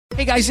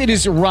Hey guys, it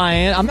is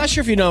Ryan. I'm not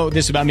sure if you know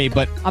this about me,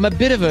 but I'm a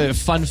bit of a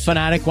fun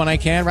fanatic when I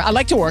can. I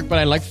like to work, but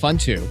I like fun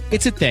too.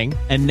 It's a thing.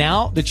 And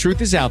now the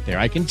truth is out there.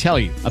 I can tell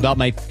you about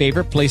my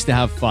favorite place to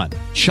have fun.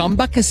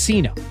 Chumba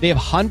Casino. They have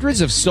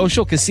hundreds of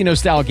social casino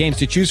style games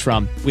to choose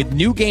from with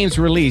new games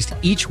released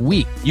each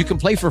week. You can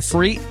play for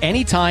free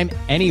anytime,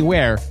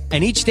 anywhere.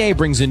 And each day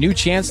brings a new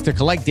chance to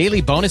collect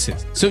daily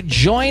bonuses. So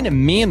join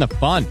me in the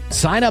fun.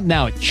 Sign up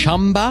now at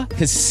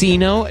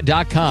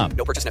ChumbaCasino.com.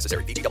 No purchase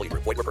necessary. VGW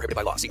Group. Void where prohibited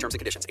by law. See terms and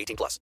conditions.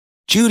 18+.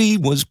 Judy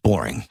was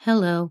boring.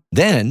 Hello.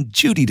 Then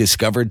Judy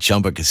discovered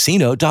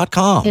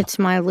ChumbaCasino.com. It's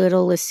my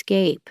little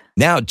escape.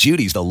 Now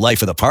Judy's the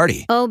life of the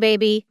party. Oh,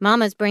 baby,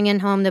 mama's bringing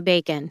home the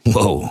bacon.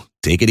 Whoa,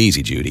 take it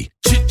easy, Judy.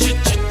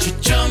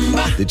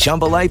 The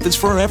Chumba life is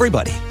for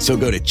everybody. So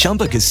go to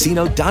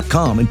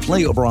ChumbaCasino.com and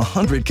play over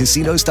 100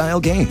 casino-style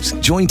games.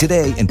 Join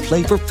today and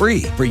play for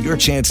free for your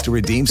chance to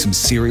redeem some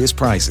serious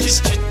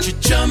prizes.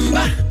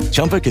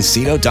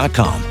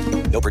 ChumbaCasino.com.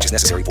 No purchase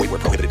necessary. Void where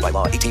prohibited by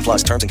law.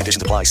 18+. Terms and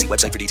conditions apply. See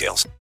website for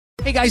details.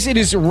 Hey guys, it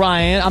is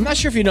Ryan. I'm not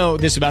sure if you know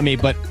this about me,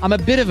 but I'm a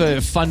bit of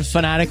a fun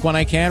fanatic when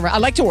I can. I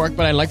like to work,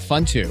 but I like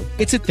fun too.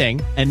 It's a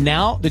thing. And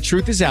now the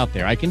truth is out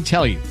there. I can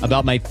tell you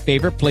about my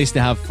favorite place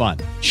to have fun.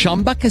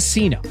 Chumba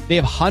Casino. They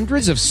have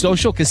hundreds of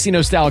social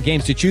casino style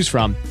games to choose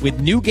from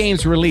with new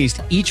games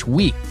released each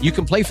week. You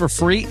can play for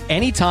free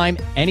anytime,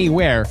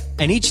 anywhere.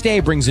 And each day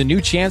brings a new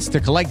chance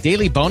to collect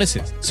daily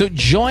bonuses. So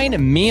join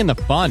me in the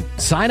fun.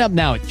 Sign up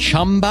now at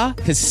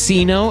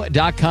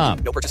ChumbaCasino.com.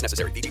 No purchase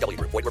necessary. VGW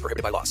Group. Void where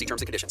prohibited by law. See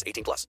terms and conditions. 18+.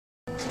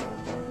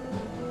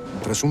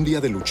 Tras un día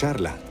de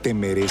lucharla, te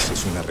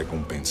mereces una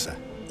recompensa.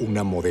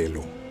 Una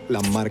Modelo, la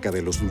marca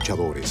de los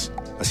luchadores.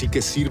 Así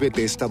que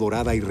sírvete esta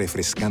dorada y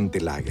refrescante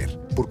lager.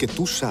 Porque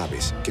tú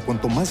sabes que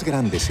cuanto más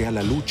grande sea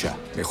la lucha,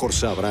 mejor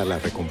sabrá la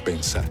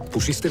recompensa.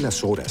 Pusiste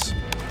las horas,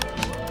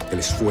 el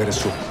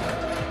esfuerzo,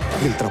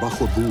 el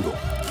trabajo duro.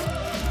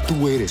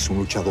 Tú eres un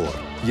luchador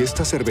y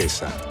esta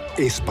cerveza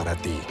es para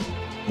ti.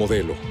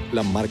 Modelo,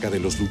 la marca de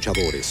los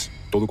luchadores.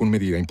 Todo con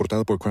medida,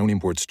 importada por Crown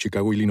Imports,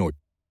 Chicago, Illinois.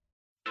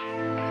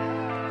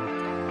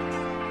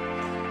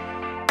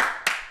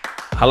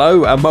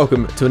 Hello and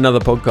welcome to another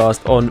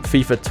podcast on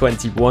FIFA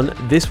 21.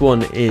 This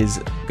one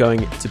is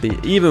going to be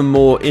even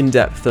more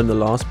in-depth than the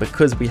last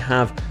because we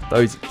have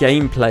those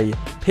gameplay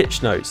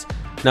pitch notes.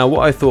 Now,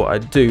 what I thought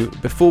I'd do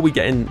before we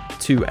get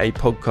into a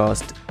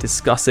podcast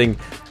discussing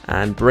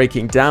and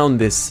breaking down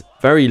this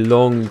very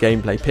long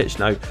gameplay pitch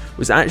note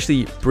was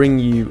actually bring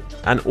you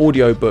an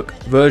audiobook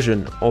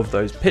version of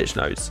those pitch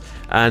notes.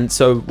 And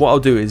so what I'll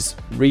do is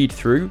read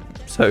through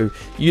so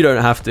you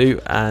don't have to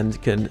and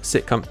can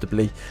sit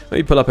comfortably.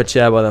 Maybe pull up a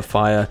chair by the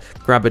fire,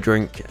 grab a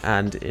drink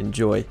and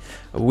enjoy.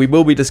 We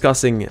will be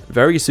discussing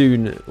very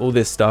soon all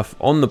this stuff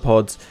on the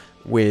pods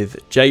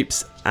with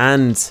Japes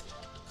and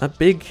a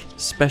big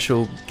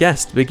special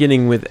guest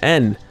beginning with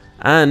N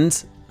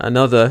and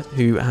another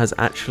who has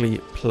actually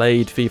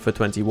played FIFA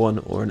 21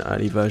 or an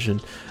early version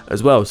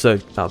as well. So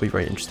that'll be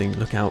very interesting.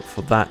 Look out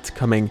for that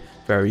coming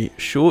very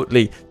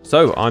shortly.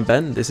 So I'm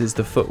Ben. This is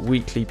the Foot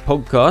Weekly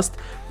podcast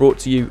brought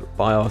to you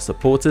by our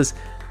supporters.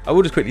 I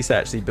will just quickly say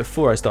actually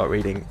before I start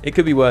reading, it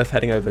could be worth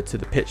heading over to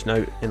the pitch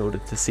note in order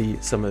to see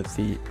some of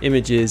the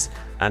images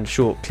and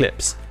short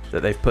clips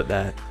that they've put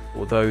there.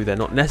 Although they're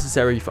not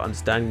necessary for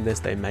understanding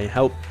this, they may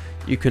help.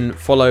 You can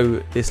follow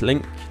this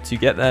link to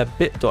get there,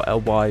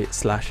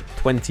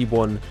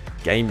 bit.ly/21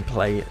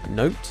 gameplay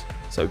note.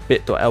 So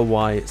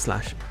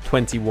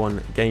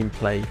bit.ly/21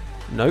 gameplay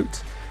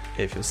note.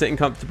 If you're sitting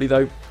comfortably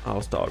though,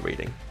 I'll start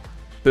reading.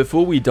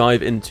 Before we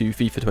dive into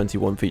FIFA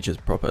 21 features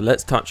proper,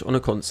 let's touch on a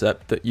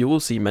concept that you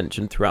will see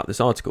mentioned throughout this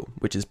article,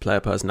 which is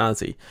player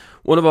personality.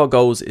 One of our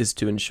goals is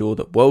to ensure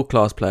that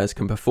world-class players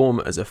can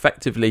perform as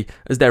effectively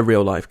as their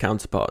real-life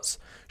counterparts,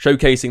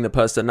 showcasing the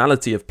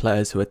personality of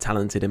players who are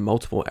talented in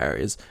multiple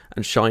areas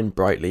and shine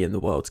brightly in the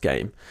world's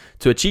game.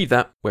 To achieve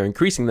that, we're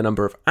increasing the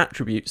number of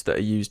attributes that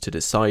are used to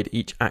decide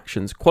each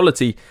action's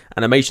quality,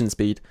 animation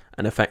speed,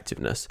 and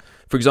effectiveness.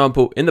 For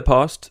example, in the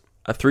past,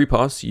 a through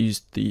pass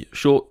used the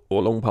short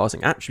or long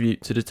passing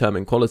attribute to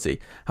determine quality.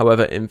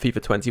 However, in FIFA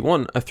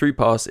 21, a through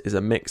pass is a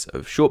mix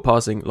of short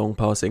passing, long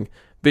passing,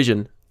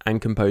 vision,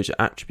 and composure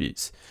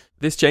attributes.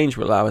 This change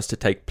will allow us to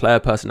take player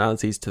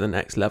personalities to the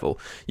next level.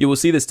 You will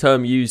see this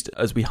term used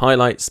as we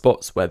highlight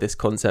spots where this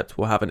concept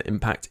will have an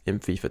impact in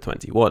FIFA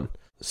 21.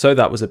 So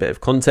that was a bit of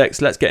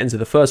context. Let's get into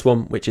the first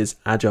one, which is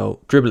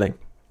agile dribbling.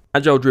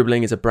 Agile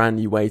dribbling is a brand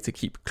new way to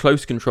keep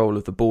close control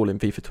of the ball in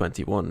FIFA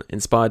 21,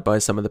 inspired by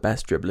some of the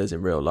best dribblers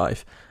in real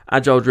life.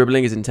 Agile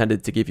dribbling is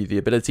intended to give you the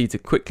ability to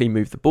quickly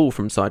move the ball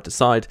from side to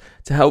side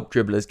to help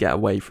dribblers get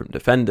away from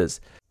defenders,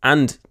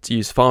 and to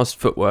use fast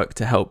footwork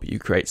to help you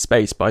create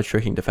space by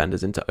tricking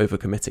defenders into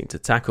overcommitting to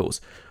tackles.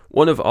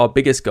 One of our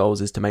biggest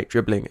goals is to make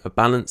dribbling a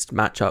balanced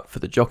matchup for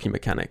the jockey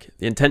mechanic.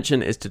 The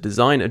intention is to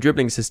design a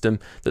dribbling system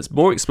that's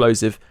more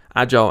explosive,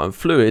 agile and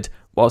fluid,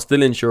 while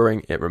still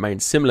ensuring it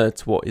remains similar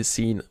to what is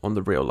seen on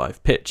the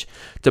real-life pitch.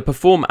 To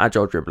perform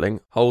agile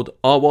dribbling, hold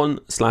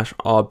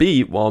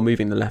R1/RB while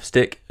moving the left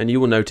stick, and you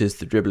will notice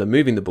the dribbler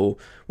moving the ball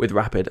with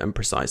rapid and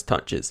precise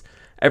touches.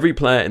 every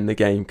player in the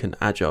game can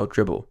agile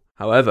dribble.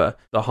 However,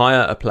 the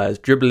higher a player's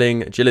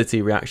dribbling,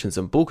 agility, reactions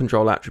and ball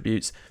control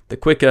attributes, the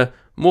quicker,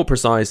 more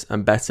precise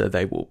and better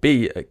they will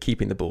be at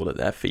keeping the ball at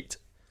their feet.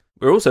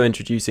 We're also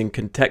introducing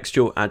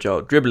contextual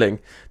agile dribbling.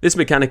 This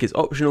mechanic is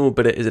optional,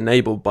 but it is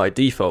enabled by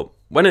default.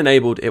 When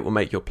enabled, it will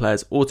make your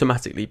players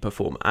automatically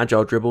perform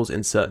agile dribbles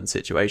in certain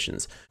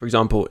situations. For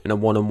example, in a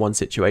one-on-one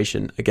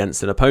situation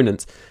against an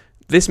opponent.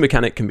 This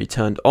mechanic can be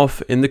turned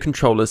off in the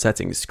controller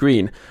settings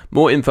screen.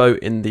 More info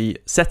in the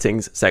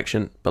settings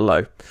section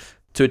below.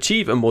 To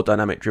achieve a more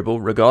dynamic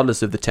dribble,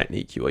 regardless of the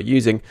technique you are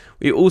using,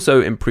 we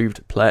also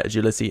improved player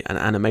agility and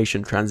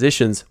animation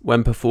transitions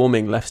when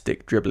performing left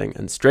stick dribbling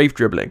and strafe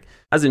dribbling.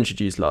 As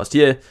introduced last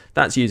year,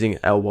 that's using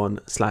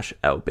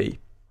L1/LB.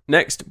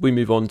 Next, we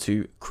move on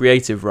to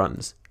creative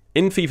runs.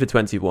 In FIFA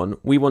 21,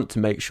 we want to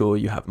make sure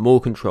you have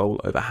more control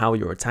over how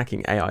your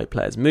attacking AI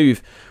players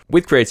move.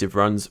 With creative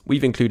runs,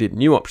 we've included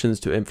new options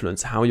to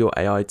influence how your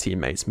AI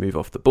teammates move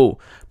off the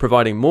ball,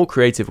 providing more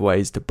creative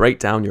ways to break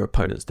down your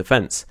opponent's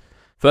defense.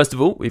 First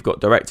of all, we've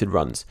got directed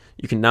runs.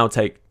 You can now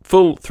take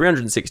full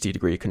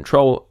 360-degree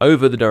control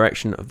over the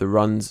direction of the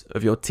runs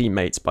of your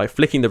teammates by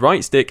flicking the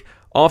right stick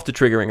after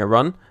triggering a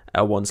run,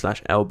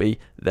 L1/LB,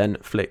 then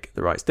flick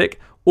the right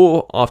stick,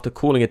 or after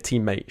calling a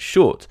teammate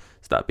short,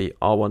 so that'd be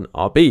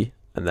R1/RB,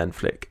 and then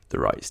flick the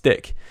right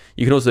stick.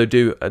 You can also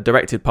do a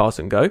directed pass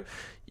and go.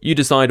 You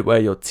decide where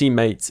your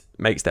teammate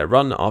makes their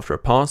run after a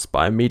pass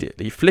by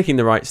immediately flicking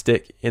the right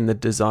stick in the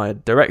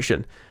desired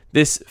direction.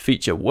 This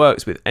feature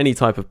works with any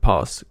type of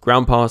pass,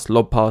 ground pass,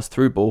 lob pass,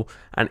 through ball,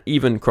 and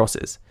even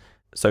crosses.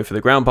 So for the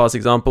ground pass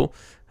example,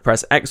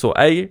 press X or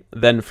A,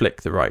 then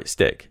flick the right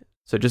stick.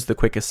 So just the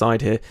quick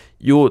aside here,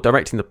 you're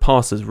directing the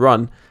passer's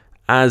run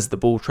as the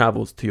ball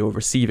travels to your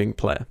receiving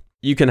player.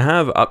 You can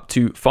have up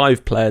to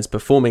 5 players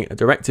performing a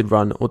directed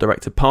run or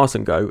directed pass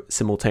and go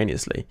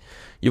simultaneously.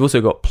 You've also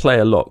got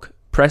player lock.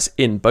 Press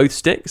in both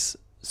sticks,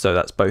 so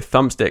that's both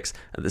thumbsticks,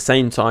 at the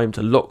same time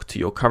to lock to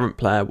your current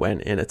player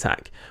when in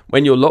attack.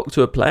 When you're locked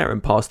to a player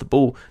and pass the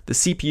ball, the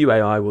CPU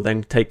AI will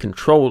then take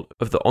control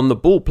of the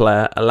on-the-ball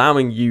player,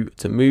 allowing you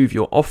to move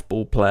your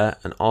off-ball player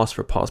and ask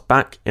for a pass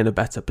back in a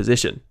better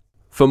position.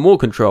 For more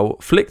control,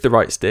 flick the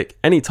right stick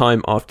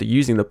anytime after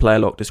using the player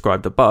lock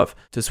described above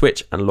to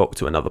switch and lock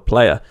to another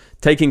player,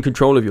 taking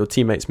control of your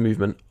teammate's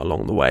movement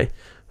along the way.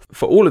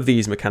 For all of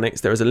these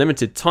mechanics, there is a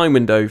limited time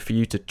window for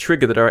you to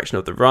trigger the direction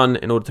of the run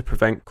in order to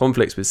prevent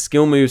conflicts with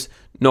skill moves,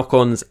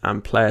 knock-ons,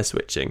 and player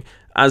switching.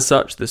 As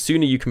such, the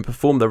sooner you can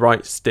perform the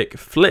right stick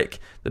flick,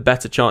 the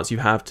better chance you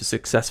have to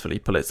successfully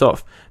pull it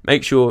off.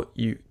 Make sure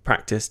you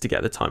practice to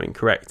get the timing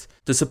correct.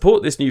 To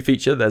support this new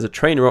feature, there's a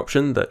trainer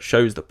option that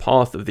shows the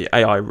path of the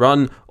AI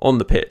run on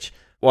the pitch.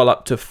 While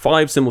up to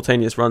 5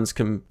 simultaneous runs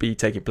can be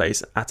taking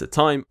place at a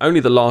time, only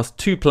the last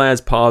 2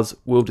 players' paths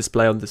will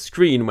display on the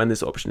screen when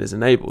this option is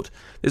enabled.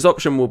 This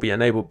option will be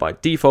enabled by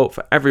default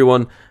for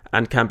everyone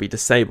and can be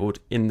disabled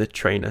in the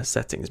trainer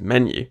settings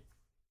menu.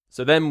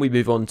 So then we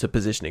move on to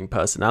positioning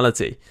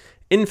personality.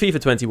 In FIFA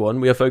 21,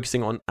 we are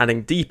focusing on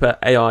adding deeper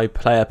AI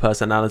player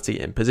personality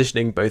in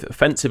positioning both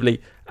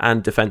offensively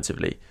and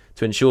defensively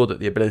to ensure that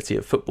the ability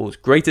of football's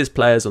greatest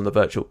players on the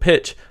virtual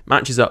pitch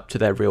matches up to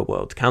their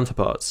real-world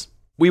counterparts.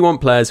 We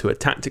want players who are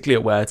tactically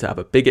aware to have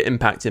a bigger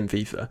impact in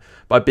FIFA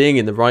by being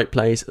in the right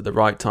place at the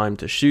right time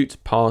to shoot,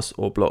 pass,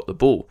 or block the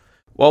ball.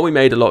 While we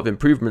made a lot of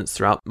improvements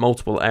throughout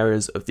multiple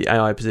areas of the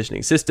AI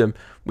positioning system,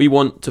 we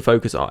want to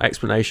focus our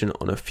explanation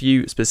on a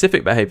few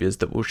specific behaviours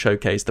that will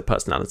showcase the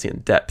personality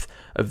and depth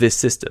of this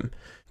system.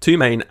 2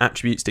 main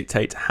attributes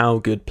dictate how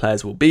good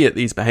players will be at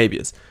these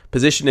behaviours: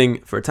 positioning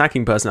for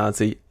attacking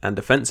personality and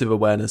defensive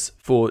awareness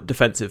for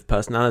defensive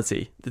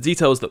personality. The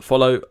details that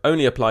follow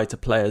only apply to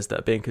players that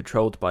are being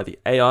controlled by the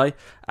AI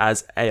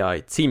as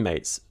AI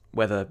teammates.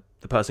 Whether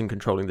the person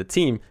controlling the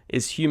team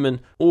is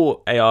human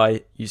or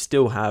AI, you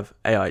still have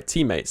AI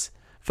teammates.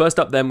 First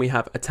up then, we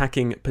have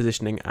attacking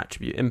positioning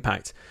attribute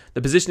impact.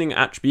 The positioning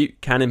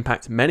attribute can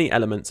impact many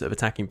elements of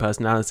attacking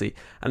personality,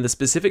 and the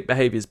specific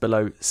behaviours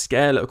below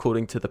scale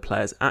according to the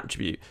player's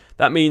attribute.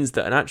 That means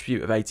that an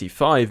attribute of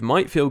 85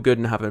 might feel good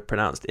and have a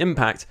pronounced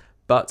impact,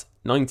 but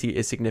 90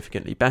 is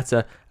significantly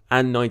better,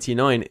 and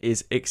 99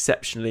 is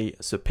exceptionally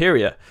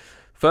superior.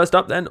 First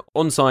up then,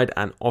 onside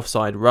and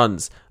offside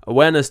runs.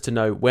 Awareness to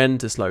know when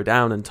to slow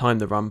down and time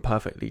the run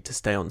perfectly to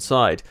stay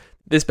onside.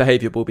 This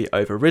behaviour will be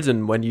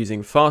overridden when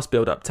using fast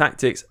build-up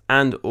tactics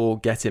and or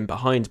get in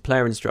behind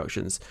player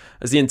instructions,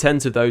 as the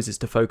intent of those is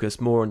to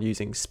focus more on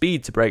using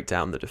speed to break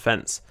down the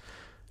defence.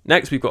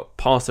 Next, we've got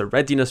passer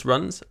readiness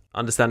runs,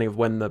 understanding of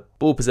when the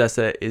ball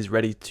possessor is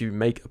ready to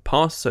make a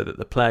pass so that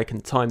the player can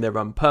time their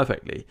run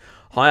perfectly.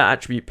 Higher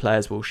attribute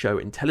players will show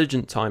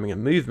intelligent timing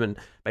and movement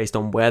based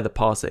on where the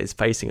passer is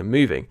facing and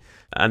moving,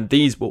 and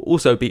these will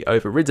also be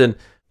overridden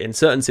in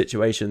certain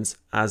situations,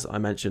 as I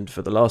mentioned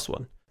for the last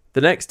one. The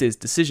next is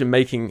decision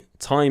making,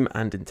 time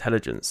and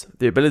intelligence,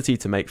 the ability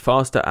to make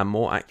faster and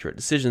more accurate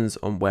decisions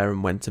on where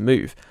and when to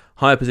move.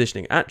 Higher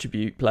positioning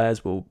attribute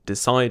players will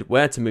decide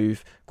where to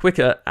move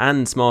quicker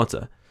and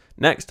smarter.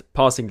 Next,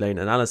 passing lane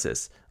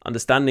analysis,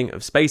 understanding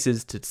of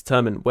spaces to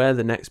determine where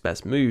the next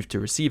best move to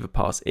receive a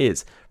pass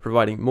is,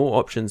 providing more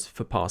options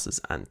for passers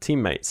and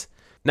teammates.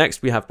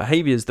 Next, we have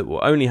behaviours that will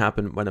only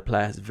happen when a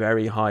player has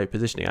very high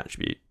positioning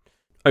attribute.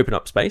 Open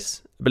up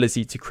space,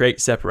 ability to create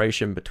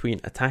separation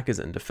between attackers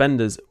and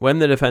defenders when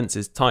the defence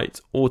is tight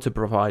or to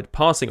provide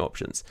passing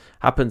options,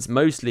 happens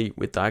mostly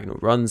with diagonal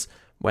runs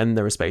when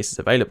there are spaces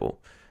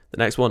available. The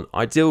next one,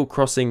 ideal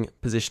crossing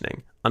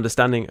positioning,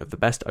 understanding of the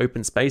best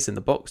open space in the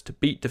box to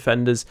beat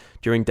defenders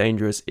during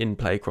dangerous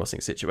in-play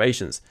crossing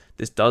situations.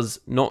 This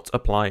does not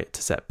apply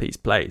to set-piece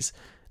plays.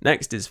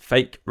 Next is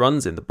fake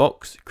runs in the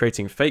box,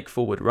 creating fake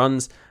forward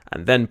runs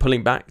and then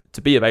pulling back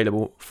to be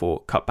available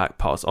for cutback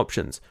pass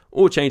options,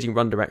 or changing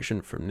run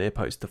direction from near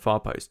post to far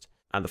post.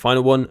 And the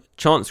final one,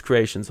 chance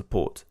creation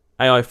support.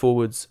 AI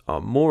forwards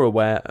are more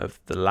aware of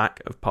the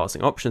lack of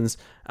passing options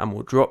and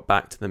will drop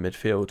back to the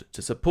midfield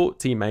to support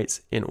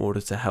teammates in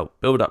order to help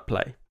build up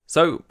play.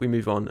 So we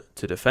move on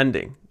to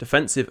defending.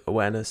 Defensive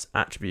awareness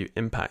attribute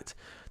impact.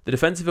 The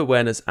defensive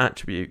awareness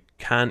attribute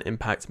can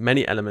impact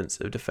many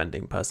elements of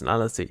defending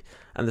personality,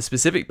 and the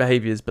specific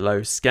behaviours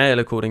below scale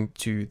according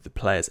to the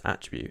player's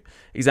attribute,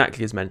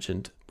 exactly as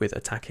mentioned with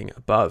attacking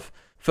above.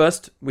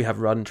 First, we have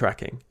run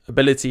tracking,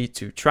 ability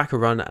to track a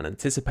run and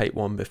anticipate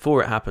one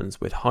before it happens,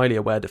 with highly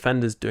aware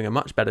defenders doing a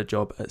much better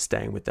job at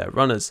staying with their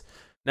runners.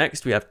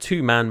 Next, we have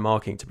two-man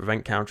marking to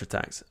prevent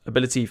counterattacks,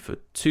 ability for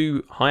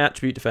two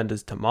high-attribute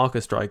defenders to mark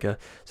a striker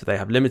so they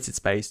have limited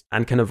space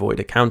and can avoid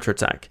a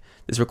counterattack.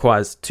 This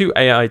requires two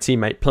AI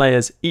teammate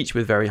players, each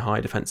with very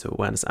high defensive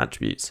awareness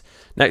attributes.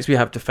 Next, we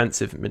have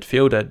defensive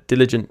midfielder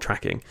diligent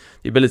tracking,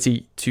 the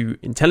ability to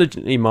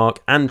intelligently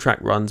mark and track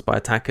runs by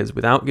attackers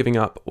without giving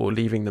up or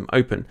leaving them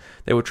open.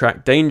 They will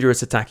track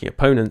dangerous attacking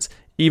opponents,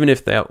 even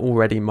if they are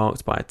already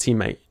marked by a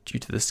teammate due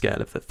to the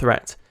scale of the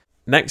threat.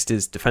 Next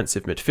is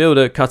defensive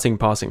midfielder cutting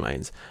passing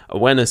lanes,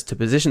 awareness to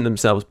position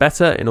themselves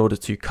better in order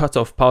to cut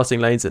off passing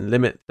lanes and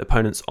limit the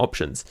opponent's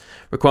options.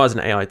 Requires an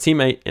AI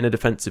teammate in a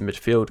defensive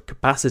midfield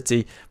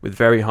capacity with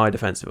very high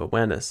defensive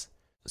awareness.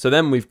 So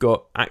then we've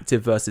got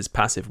active versus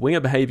passive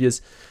winger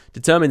behaviours,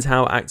 determines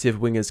how active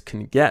wingers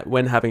can get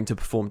when having to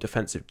perform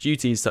defensive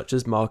duties such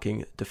as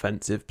marking,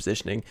 defensive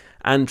positioning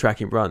and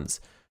tracking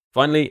runs.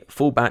 Finally,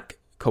 fullback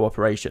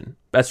cooperation,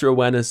 better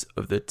awareness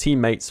of the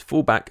teammates'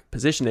 fullback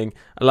positioning,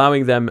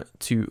 allowing them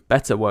to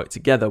better work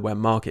together when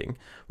marking.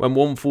 When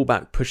one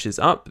fullback pushes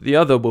up, the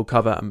other will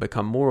cover and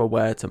become more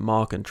aware to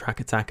mark and track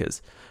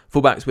attackers.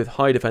 Fullbacks with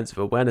high defensive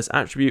awareness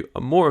attribute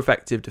are more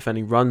effective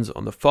defending runs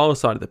on the far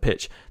side of the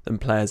pitch than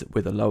players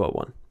with a lower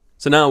one.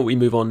 So now we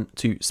move on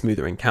to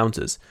smoother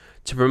encounters.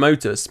 To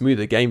promote a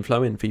smoother game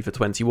flow in FIFA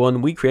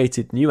 21, we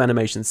created new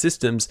animation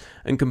systems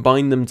and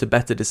combined them to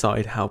better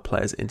decide how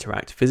players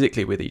interact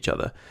physically with each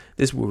other.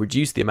 This will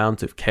reduce the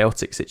amount of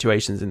chaotic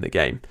situations in the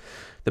game.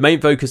 The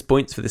main focus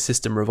points for the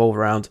system revolve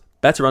around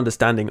better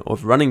understanding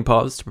of running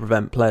paths to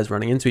prevent players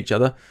running into each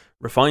other,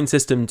 refined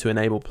system to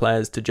enable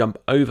players to jump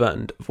over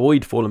and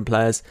avoid fallen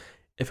players.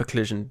 If a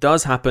collision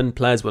does happen,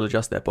 players will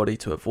adjust their body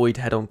to avoid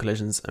head-on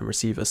collisions and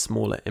receive a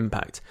smaller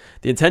impact.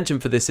 The intention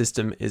for this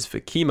system is for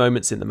key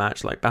moments in the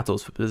match like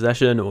battles for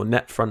possession or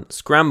net front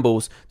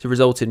scrambles to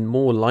result in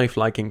more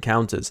lifelike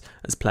encounters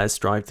as players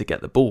strive to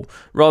get the ball,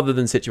 rather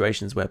than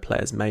situations where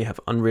players may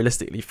have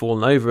unrealistically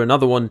fallen over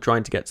another one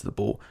trying to get to the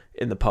ball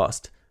in the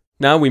past.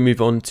 Now we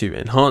move on to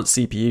enhanced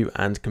CPU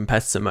and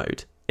competitor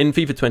mode. In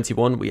FIFA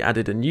 21, we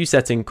added a new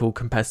setting called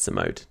Competitor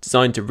Mode,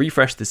 designed to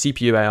refresh the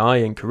CPU AI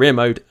in career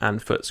mode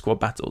and FUT squad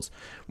battles.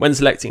 When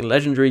selecting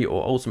legendary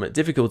or ultimate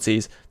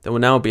difficulties, there will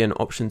now be an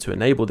option to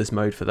enable this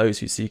mode for those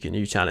who seek a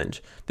new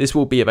challenge. This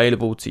will be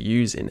available to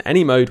use in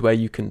any mode where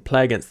you can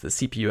play against the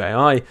CPU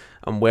AI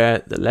and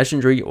where the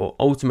legendary or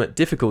ultimate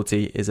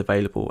difficulty is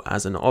available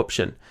as an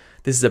option.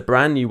 This is a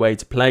brand new way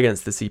to play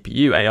against the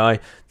CPU AI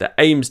that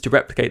aims to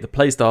replicate the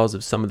playstyles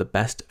of some of the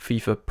best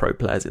FIFA pro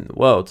players in the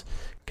world.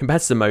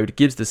 Competitor mode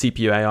gives the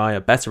CPU AI a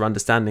better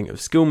understanding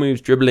of skill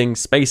moves, dribbling,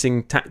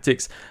 spacing,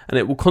 tactics, and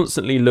it will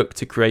constantly look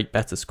to create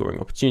better scoring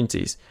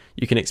opportunities.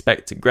 You can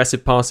expect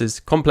aggressive passes,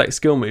 complex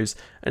skill moves,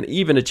 and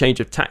even a change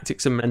of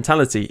tactics and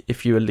mentality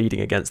if you are leading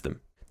against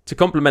them. To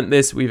complement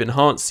this, we've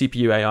enhanced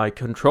CPU AI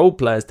controlled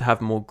players to have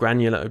more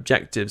granular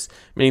objectives,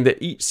 meaning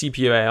that each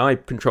CPU AI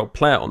controlled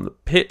player on the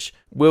pitch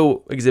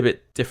will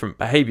exhibit different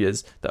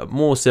behaviours that are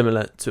more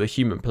similar to a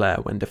human player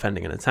when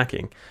defending and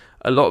attacking.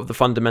 A lot of the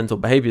fundamental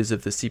behaviours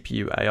of the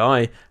CPU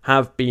AI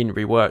have been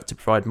reworked to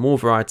provide more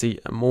variety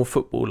and more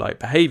football-like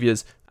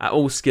behaviours at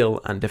all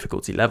skill and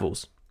difficulty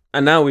levels.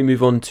 And now we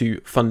move on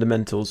to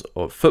fundamentals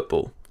of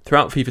football.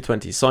 Throughout FIFA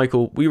 20's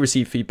cycle, we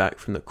receive feedback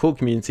from the core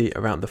community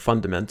around the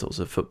fundamentals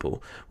of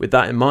football. With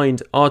that in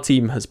mind, our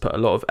team has put a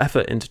lot of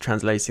effort into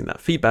translating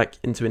that feedback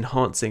into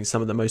enhancing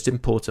some of the most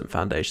important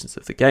foundations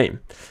of the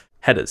game.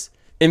 Headers.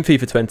 In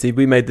FIFA 20,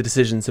 we made the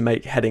decision to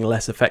make heading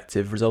less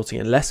effective, resulting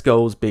in less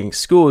goals being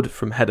scored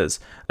from headers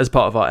as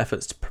part of our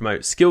efforts to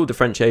promote skill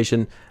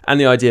differentiation and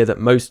the idea that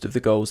most of the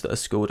goals that are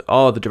scored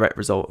are the direct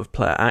result of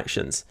player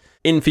actions.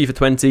 In FIFA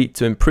 20,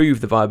 to improve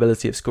the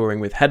viability of scoring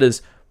with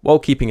headers, While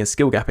keeping a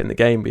skill gap in the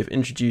game, we have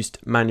introduced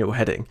manual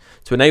heading.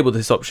 To enable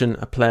this option,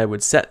 a player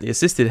would set the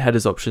assisted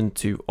headers option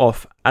to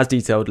off, as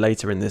detailed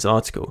later in this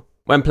article.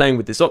 When playing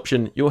with this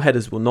option, your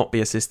headers will not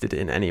be assisted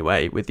in any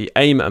way, with the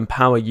aim and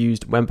power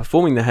used when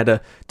performing the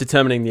header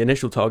determining the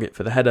initial target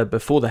for the header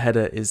before the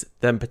header is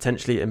then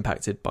potentially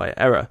impacted by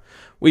error.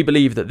 We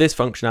believe that this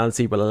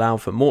functionality will allow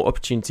for more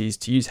opportunities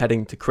to use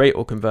heading to create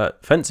or convert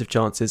offensive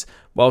chances,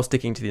 while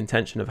sticking to the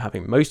intention of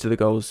having most of the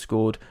goals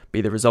scored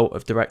be the result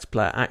of direct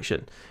player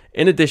action.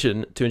 In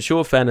addition, to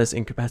ensure fairness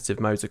in competitive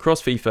modes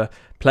across FIFA,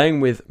 playing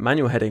with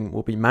manual heading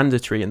will be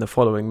mandatory in the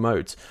following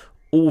modes: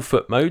 all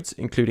FUT modes,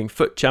 including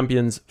FUT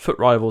Champions, FUT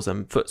Rivals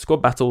and FUT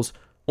Squad Battles,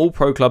 all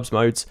Pro Clubs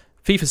modes,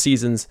 FIFA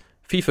Seasons,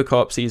 FIFA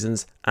Co-op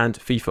Seasons and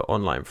FIFA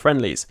Online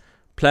Friendlies.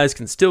 Players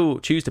can still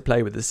choose to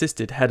play with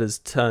assisted headers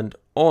turned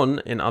on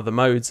in other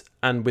modes,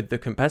 and with the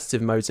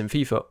competitive modes in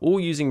FIFA all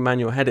using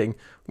manual heading,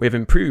 we have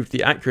improved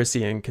the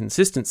accuracy and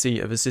consistency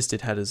of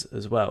assisted headers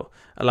as well,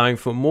 allowing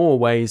for more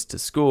ways to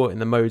score in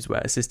the modes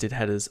where assisted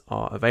headers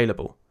are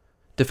available.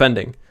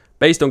 Defending.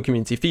 Based on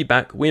community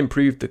feedback, we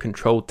improved the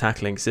controlled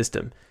tackling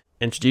system,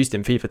 introduced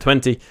in FIFA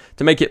 20,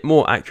 to make it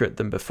more accurate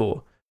than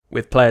before,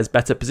 with players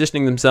better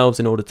positioning themselves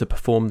in order to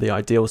perform the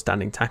ideal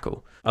standing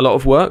tackle. A lot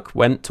of work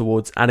went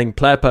towards adding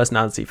player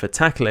personality for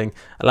tackling,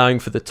 allowing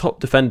for the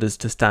top defenders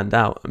to stand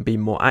out and be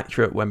more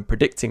accurate when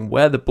predicting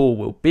where the ball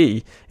will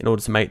be in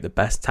order to make the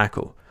best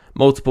tackle.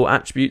 Multiple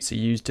attributes are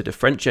used to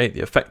differentiate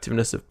the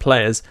effectiveness of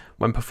players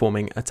when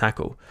performing a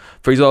tackle.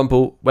 For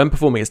example, when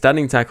performing a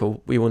standing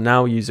tackle, we will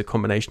now use a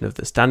combination of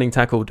the standing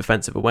tackle,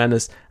 defensive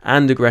awareness,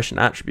 and aggression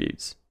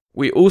attributes.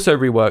 We also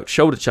reworked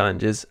shoulder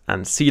challenges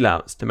and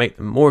seal-outs to make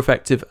them more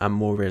effective and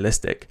more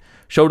realistic.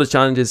 Shoulder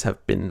challenges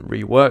have been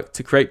reworked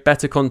to create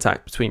better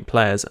contact between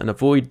players and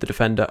avoid the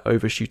defender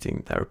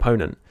overshooting their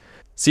opponent.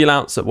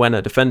 Seal-outs are when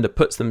a defender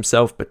puts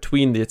themselves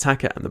between the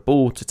attacker and the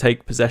ball to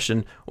take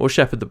possession or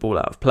shepherd the ball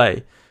out of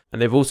play,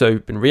 and they've also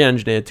been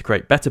re-engineered to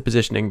create better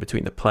positioning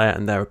between the player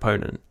and their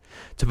opponent.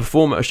 To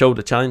perform a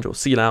shoulder challenge or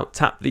seal-out,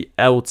 tap the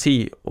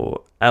LT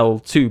or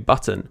L2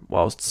 button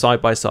whilst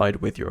side by side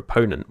with your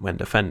opponent when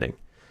defending.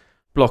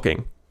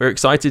 Blocking. We're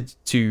excited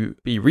to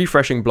be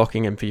refreshing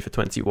blocking in FIFA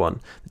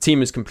 21. The team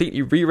has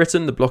completely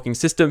rewritten the blocking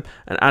system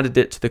and added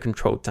it to the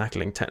controlled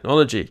tackling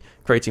technology,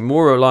 creating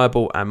more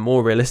reliable and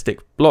more realistic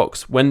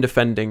blocks when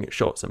defending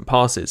shots and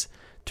passes.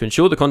 To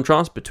ensure the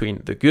contrast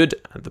between the good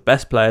and the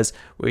best players,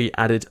 we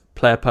added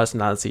player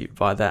personality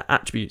via their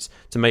attributes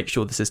to make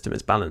sure the system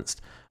is balanced.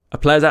 A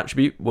player's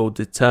attribute will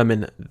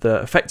determine the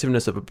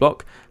effectiveness of a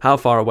block, how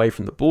far away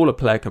from the ball a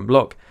player can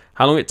block,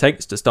 how long it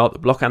takes to start the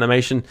block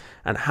animation,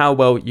 and how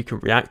well you can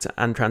react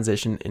and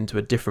transition into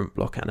a different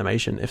block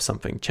animation if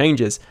something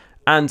changes,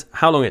 and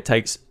how long it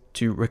takes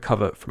to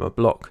recover from a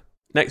block.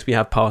 Next we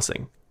have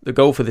passing. The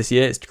goal for this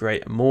year is to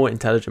create a more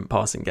intelligent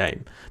passing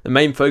game. The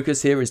main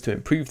focus here is to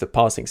improve the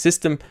passing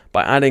system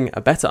by adding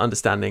a better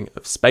understanding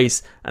of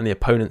space and the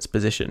opponent's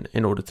position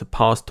in order to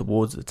pass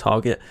towards the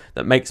target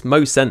that makes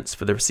most sense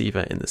for the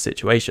receiver in the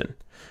situation.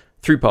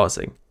 Through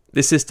passing,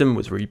 this system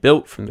was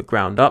rebuilt from the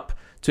ground up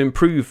to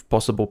improve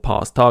possible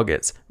pass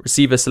targets,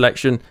 receiver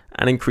selection,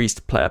 and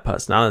increased player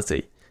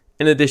personality.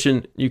 In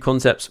addition, new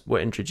concepts were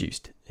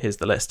introduced. Here's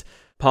the list.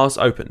 Pass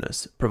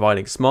openness,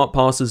 providing smart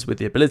passers with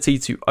the ability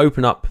to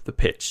open up the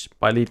pitch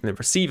by leading the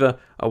receiver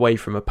away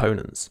from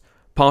opponents.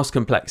 Pass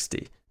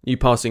complexity, new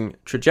passing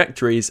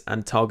trajectories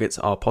and targets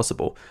are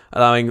possible,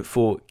 allowing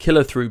for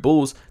killer through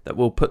balls that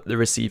will put the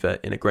receiver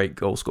in a great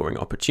goal scoring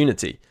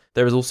opportunity.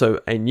 There is also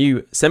a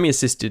new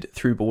semi-assisted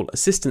through ball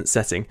assistance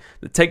setting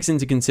that takes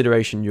into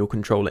consideration your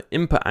controller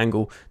input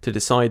angle to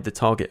decide the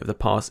target of the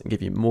pass and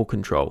give you more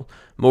control.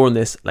 More on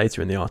this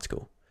later in the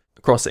article.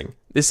 Crossing.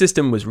 This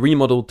system was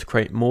remodeled to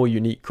create more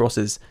unique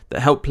crosses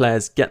that help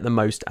players get the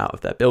most out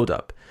of their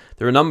build-up.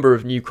 There are a number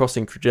of new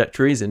crossing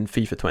trajectories in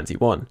FIFA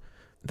 21.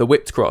 The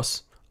whipped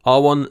cross,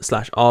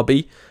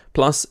 R1/RB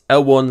plus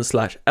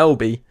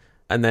L1/LB,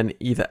 and then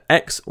either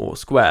X or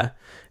square.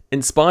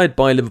 Inspired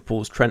by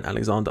Liverpool's Trent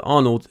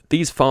Alexander-Arnold,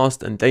 these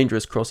fast and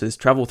dangerous crosses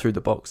travel through the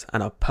box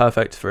and are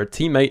perfect for a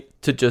teammate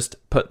to just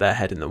put their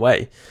head in the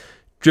way.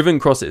 Driven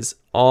crosses,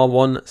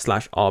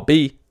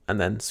 R1/RB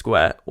and then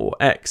square or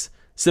X.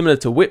 Similar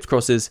to whipped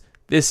crosses,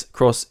 this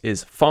cross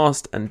is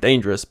fast and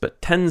dangerous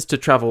but tends to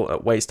travel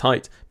at waist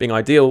height, being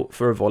ideal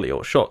for a volley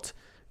or shot.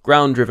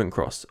 Ground-driven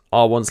cross,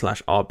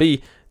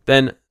 R1/RB,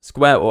 then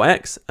square or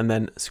X, and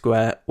then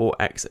square or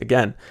X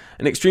again.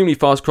 An extremely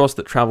fast cross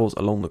that travels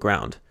along the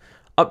ground.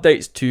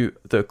 Updates to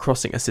the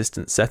crossing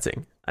assistance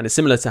setting, and is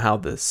similar to how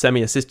the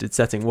semi-assisted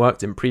setting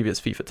worked in previous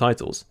FIFA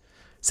titles.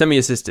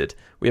 Semi-assisted,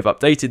 we have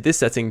updated this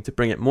setting to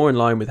bring it more in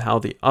line with how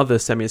the other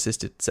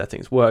semi-assisted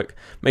settings work,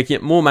 making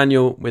it more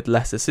manual with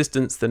less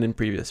assistance than in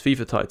previous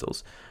FIFA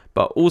titles,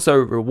 but also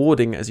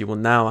rewarding as you will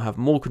now have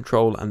more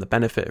control and the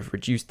benefit of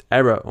reduced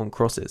error on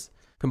crosses.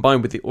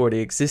 Combined with the already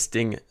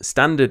existing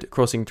standard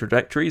crossing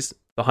trajectories,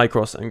 the high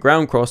cross and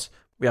ground cross,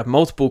 we have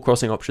multiple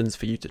crossing options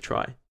for you to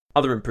try.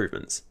 Other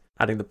improvements.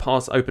 Adding the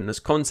pass openness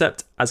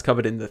concept, as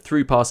covered in the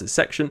through passes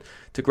section,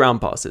 to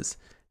ground passes.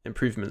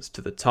 improvements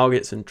to the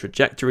targets and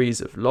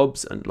trajectories of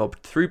lobs and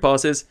lobbed through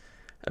passes,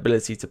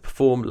 ability to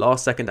perform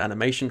last-second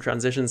animation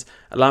transitions,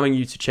 allowing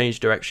you to change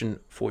direction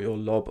for your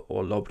lob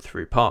or lobbed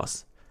through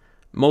pass.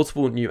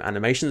 Multiple new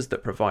animations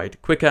that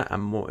provide quicker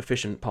and more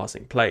efficient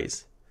passing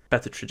plays.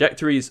 Better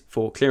trajectories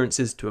for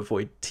clearances to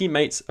avoid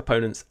teammates,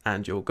 opponents,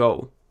 and your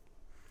goal.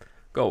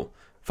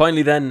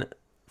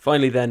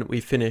 Finally then,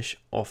 we finish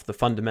off the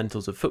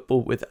fundamentals of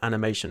football with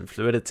animation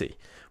fluidity.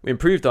 We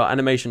improved our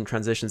animation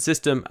transition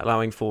system,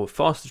 allowing for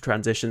faster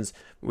transitions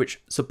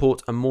which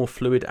support a more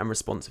fluid and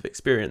responsive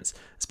experience,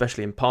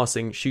 especially in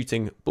passing,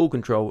 shooting, ball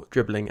control,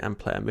 dribbling, and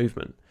player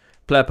movement.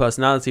 Player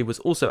personality was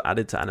also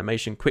added to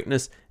animation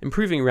quickness,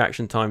 improving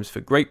reaction times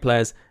for great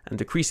players and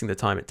decreasing the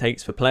time it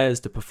takes for players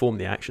to perform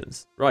the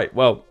actions. Right,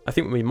 well, I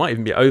think we might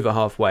even be over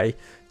halfway,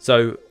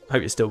 so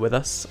hope you're still with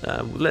us.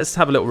 Let's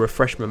have a little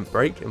refreshment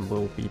break and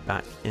we'll be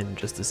back in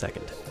just a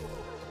second.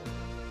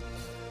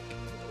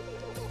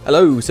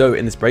 Hello, so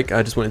in this break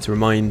I just wanted to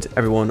remind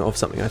everyone of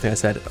something I think I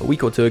said a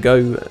week or two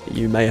ago.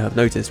 You may have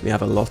noticed we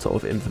have a lot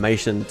of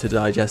information to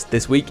digest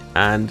this week,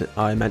 and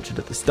I mentioned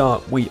at the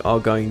start we are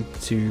going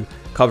to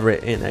cover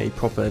it in a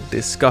proper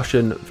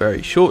discussion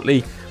very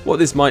shortly. What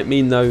this might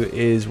mean though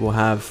is we'll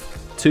have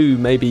 2,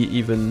 maybe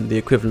even the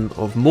equivalent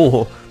of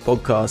more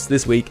podcasts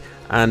this week,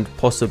 and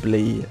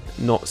possibly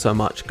not so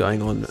much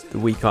going on the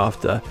week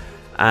after,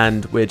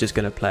 and we're just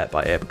going to play it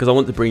by ear because I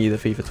want to bring you the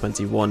FIFA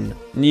 21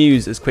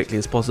 news as quickly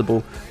as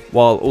possible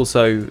while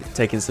also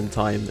taking some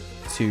time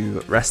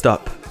to rest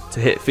up to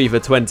hit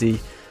FIFA 20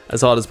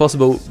 as hard as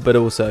possible, but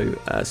also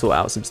sort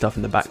out some stuff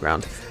in the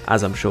background,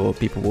 as I'm sure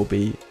people will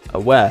be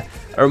aware.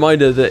 A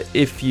reminder that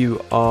if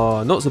you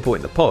are not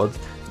supporting the pod,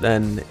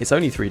 then it's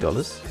only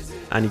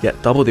 $3 and you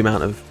get double the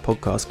amount of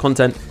podcast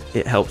content.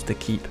 It helps to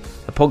keep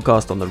the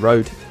podcast on the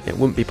road. It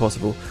wouldn't be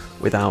possible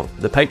without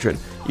the patron.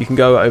 You can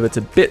go over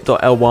to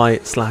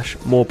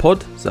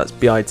bit.ly/morepod, so that's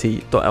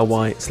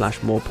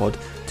bit.ly/morepod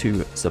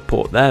to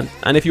support there.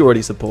 And if you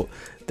already support,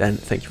 then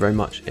thank you very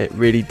much. It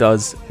really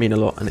does mean a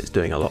lot and it's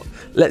doing a lot.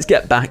 Let's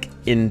get back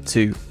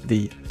into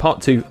the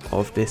part 2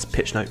 of this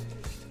pitch note.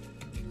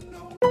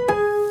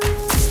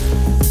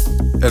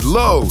 At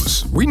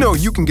Lowe's, we know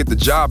you can get the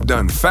job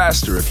done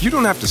faster if you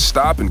don't have to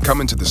stop and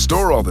come into the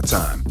store all the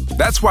time.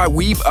 That's why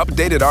we've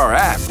updated our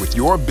app with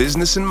your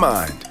business in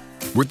mind.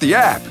 With the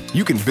app,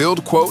 you can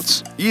build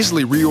quotes,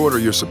 easily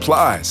reorder your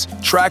supplies,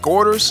 track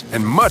orders,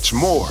 and much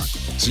more.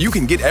 So you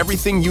can get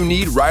everything you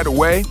need right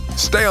away,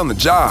 stay on the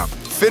job,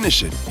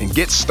 finish it, and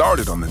get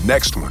started on the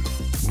next one.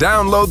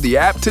 Download the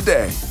app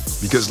today,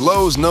 because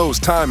Lowe's knows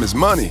time is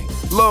money.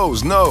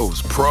 Lowe's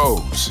knows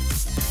pros.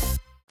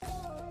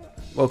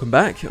 Welcome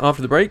back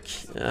after the break.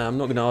 I'm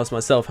not going to ask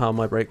myself how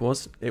my break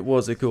was. It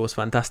was, of course,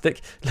 fantastic.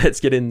 Let's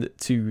get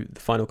into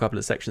the final couple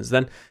of sections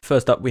then.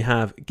 First up, we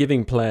have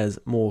giving players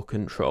more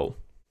control.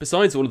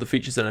 Besides all of the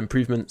features and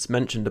improvements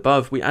mentioned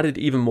above, we added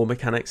even more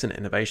mechanics and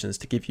innovations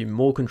to give you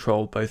more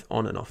control both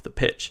on and off the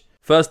pitch.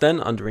 First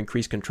then, under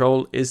increased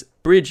control, is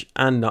bridge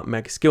and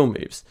nutmeg skill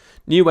moves,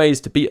 new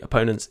ways to beat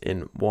opponents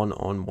in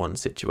one-on-one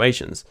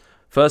situations.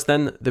 First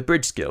then, the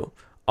bridge skill,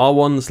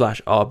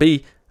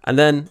 R1/RB, and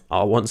then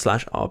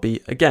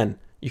R1/RB again.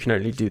 You can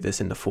only do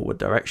this in the forward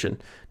direction.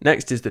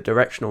 Next is the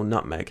directional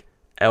nutmeg,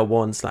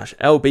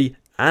 L1/LB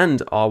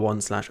and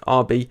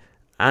R1/RB,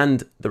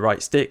 and the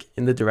right stick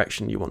in the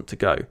direction you want to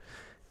go.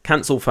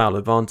 Cancel foul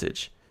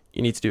advantage.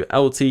 You need to do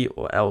LT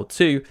or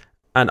L2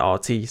 and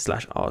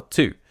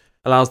RT/R2.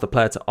 Allows the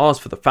player to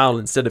ask for the foul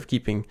instead of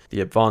keeping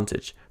the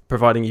advantage,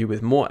 providing you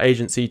with more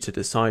agency to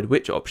decide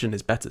which option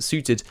is better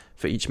suited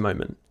for each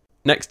moment.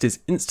 Next is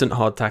instant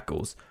hard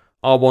tackles,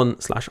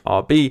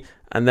 R1/RB,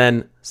 and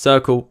then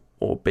circle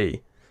or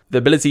B. The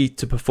ability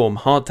to perform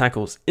hard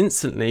tackles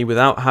instantly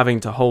without having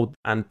to hold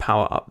and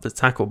power up the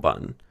tackle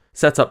button.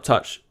 Setup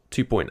touch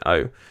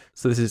 2.0.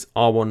 So this is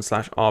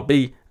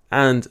R1/RB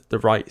and the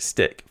right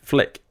stick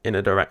flick in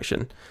a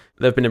direction.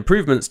 There have been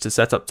improvements to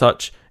setup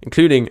touch,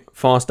 including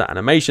faster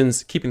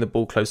animations, keeping the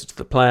ball closer to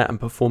the player and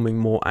performing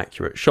more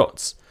accurate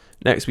shots.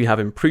 Next we have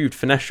improved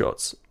finesse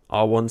shots,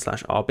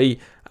 R1/RB,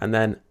 and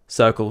then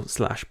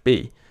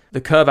circle/B. The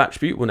curve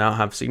attribute will now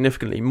have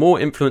significantly more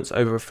influence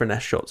over a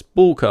finesse shot's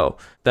ball curl.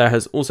 There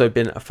has also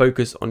been a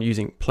focus on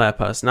using player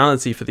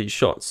personality for these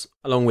shots,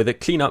 along with a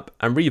cleanup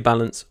and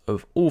rebalance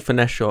of all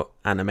finesse shot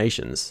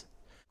animations.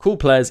 Call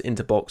players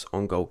into box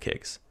on goal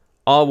kicks.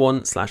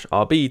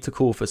 R1/RB to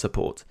call for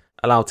support.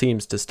 Allow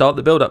teams to start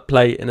the build-up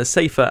play in a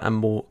safer and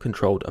more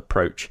controlled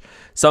approach.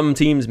 Some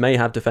teams may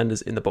have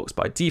defenders in the box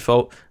by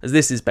default, as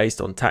this is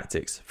based on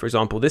tactics. For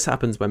example, this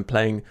happens when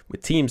playing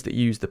with teams that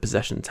use the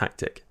possession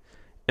tactic.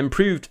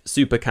 Improved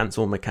super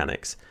cancel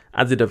mechanics.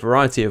 Added a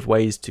variety of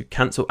ways to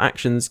cancel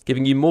actions,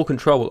 giving you more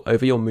control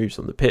over your moves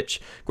on the pitch.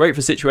 Great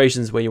for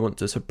situations where you want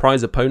to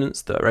surprise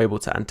opponents that are able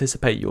to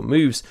anticipate your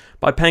moves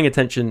by paying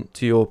attention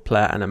to your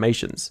player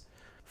animations.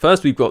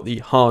 First, we've got the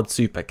hard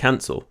super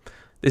cancel.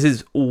 This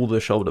is all the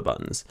shoulder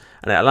buttons,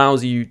 and it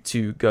allows you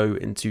to go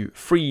into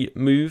free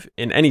move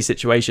in any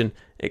situation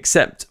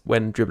except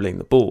when dribbling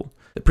the ball.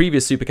 The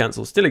previous super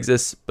cancel still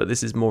exists, but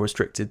this is more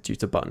restricted due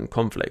to button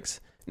conflicts.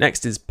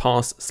 Next is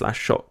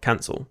pass/shot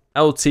cancel,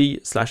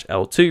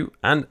 LT/L2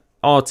 and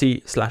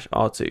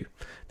RT/R2.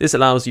 This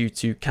allows you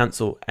to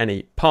cancel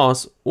any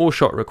pass or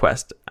shot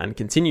request and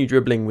continue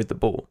dribbling with the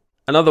ball.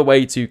 Another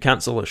way to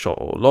cancel a shot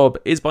or lob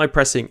is by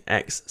pressing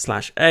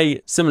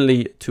X/A,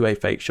 similarly to a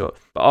fake shot,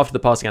 but after the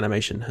passing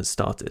animation has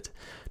started.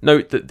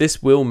 Note that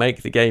this will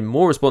make the game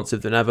more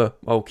responsive than ever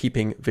while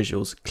keeping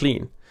visuals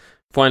clean.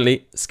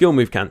 Finally, skill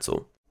move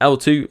cancel,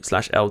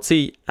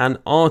 L2/LT and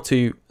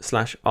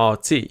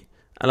R2/RT,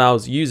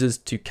 allows users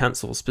to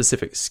cancel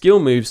specific skill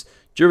moves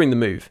during the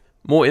move.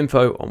 More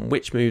info on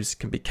which moves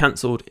can be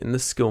cancelled in the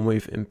skill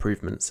move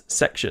improvements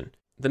section.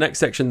 The next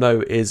section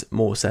though is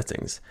more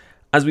settings.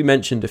 As we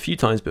mentioned a few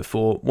times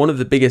before, one of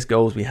the biggest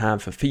goals we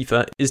have for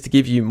FIFA is to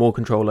give you more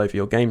control over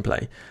your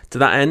gameplay. To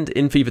that end,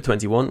 in FIFA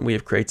 21, we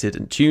have created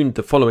and tuned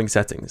the following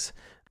settings.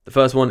 The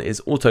first one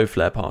is auto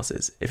flare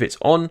passes. If it's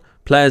on,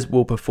 players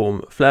will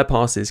perform flare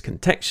passes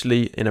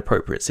contextually in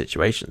appropriate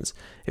situations.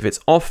 If it's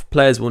off,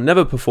 players will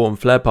never perform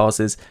flare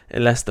passes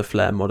unless the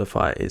flare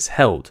modifier is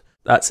held.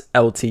 That's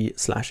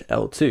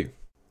LT/L2.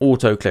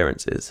 Auto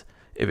clearances.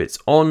 If it's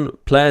on,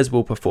 players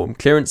will perform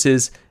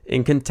clearances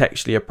in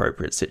contextually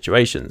appropriate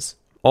situations.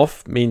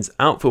 Off means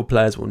outfield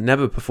players will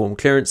never perform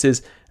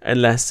clearances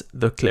unless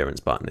the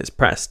clearance button is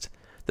pressed.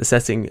 The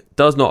setting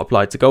does not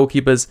apply to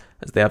goalkeepers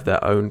as they have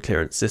their own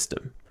clearance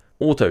system.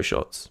 Auto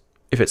shots.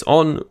 If it's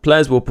on,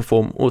 players will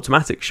perform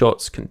automatic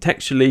shots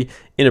contextually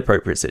in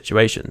appropriate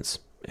situations.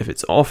 If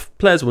it's off,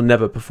 players will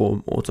never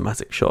perform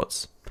automatic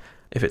shots.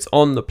 If it's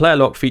on, the player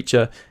lock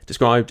feature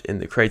described in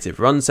the creative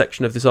run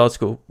section of this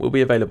article will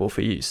be available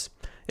for use.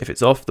 If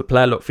it's off, the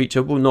player lock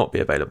feature will not be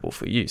available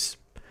for use.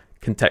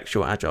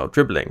 Contextual agile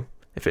dribbling.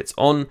 If it's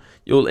on,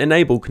 you'll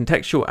enable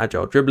contextual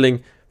agile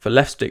dribbling for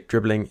left stick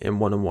dribbling in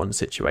one-on-one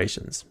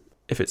situations.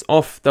 If it's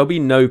off, there'll be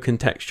no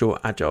contextual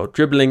agile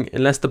dribbling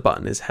unless the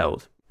button is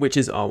held, which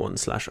is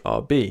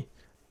R1/RB.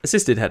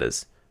 Assisted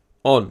headers.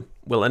 On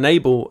will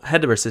enable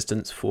header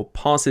assistance for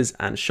passes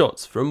and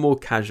shots for a more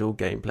casual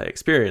gameplay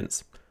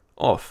experience.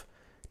 Off.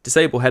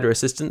 Disable header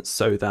assistance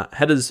so that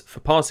headers for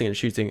passing and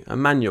shooting are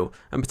manual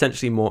and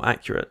potentially more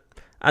accurate.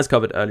 As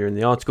covered earlier in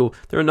the article,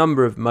 there are a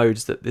number of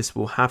modes that this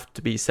will have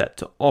to be set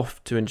to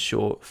off to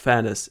ensure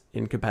fairness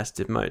in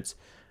competitive modes.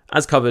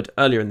 As covered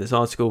earlier in this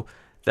article,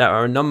 there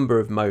are a number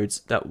of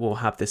modes that will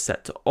have this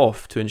set to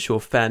off to ensure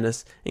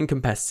fairness in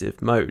competitive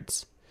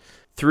modes.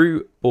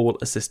 Through ball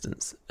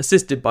assistance,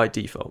 assisted by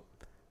default.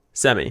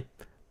 Semi.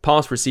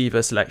 Pass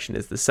receiver selection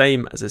is the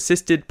same as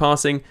assisted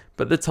passing,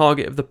 but the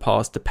target of the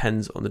pass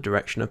depends on the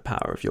direction of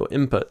power of your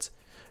input.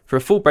 For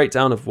a full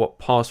breakdown of what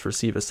pass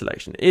receiver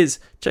selection is,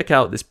 check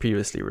out this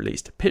previously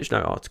released pitch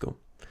note article.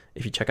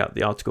 If you check out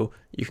the article,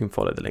 you can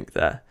follow the link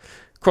there.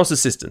 Cross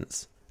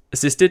assistance.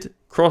 Assisted,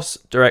 cross,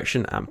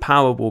 direction and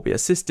power will be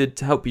assisted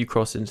to help you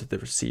cross into the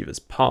receiver's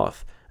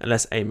path,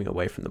 unless aiming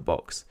away from the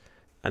box.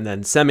 And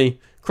then semi,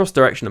 cross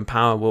direction and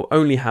power will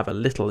only have a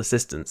little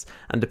assistance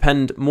and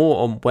depend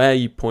more on where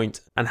you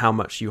point and how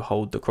much you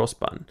hold the cross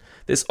button.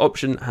 This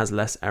option has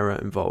less error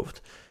involved.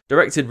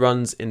 Directed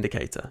runs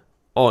indicator.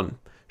 On.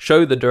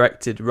 Show the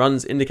directed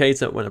runs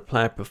indicator when a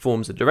player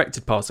performs a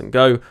directed pass and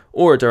go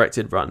or a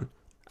directed run.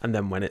 And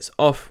then when it's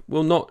off,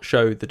 will not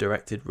show the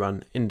directed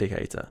run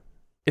indicator.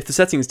 If the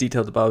settings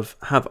detailed above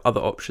have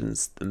other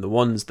options than the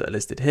ones that are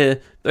listed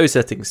here, those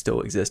settings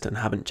still exist and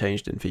haven't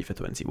changed in FIFA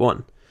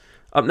 21.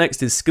 Up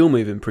next is skill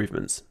move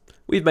improvements.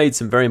 We've made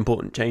some very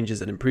important changes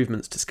and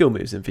improvements to skill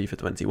moves in FIFA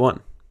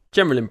 21.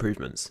 General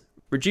improvements.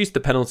 Reduce the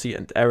penalty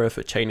and error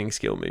for chaining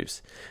skill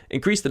moves.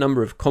 Increase the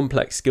number of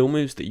complex skill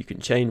moves that you can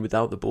chain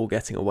without the ball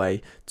getting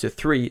away to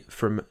 3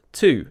 from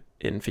 2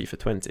 in FIFA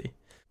 20.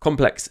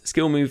 Complex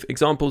skill move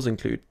examples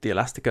include the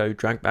Elastico,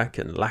 Dragback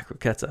and La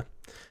Croqueta.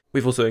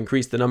 We've also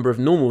increased the number of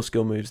normal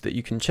skill moves that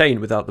you can chain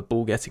without the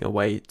ball getting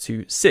away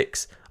to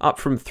 6, up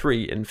from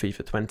 3 in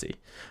FIFA 20.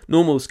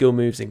 Normal skill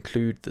moves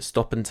include the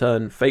stop and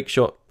turn, fake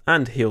shot,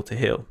 and heel to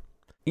heel.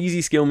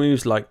 Easy skill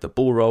moves like the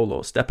ball roll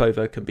or step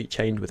over can be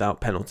chained without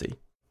penalty.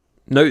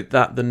 Note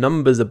that the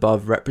numbers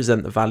above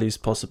represent the values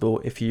possible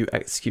if you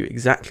execute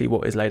exactly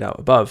what is laid out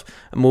above,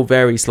 and will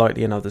vary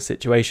slightly in other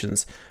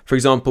situations. For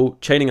example,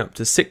 chaining up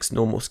to 6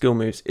 normal skill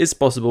moves is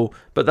possible,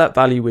 but that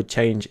value would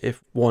change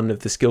if one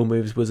of the skill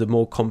moves was a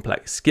more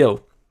complex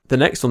skill. The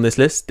next on this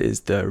list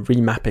is the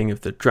remapping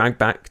of the drag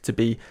back to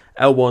be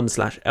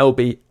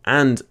L1/LB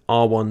and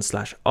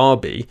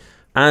R1/RB,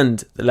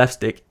 and the left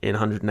stick in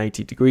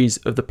 180 degrees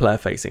of the player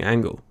facing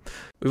angle.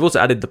 We've also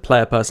added the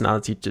player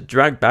personality to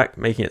drag back,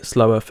 making it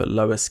slower for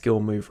lower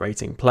skill move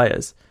rating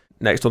players.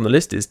 Next on the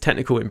list is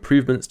technical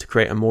improvements to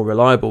create a more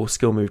reliable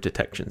skill move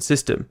detection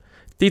system.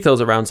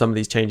 Details around some of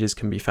these changes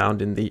can be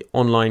found in the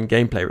online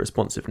gameplay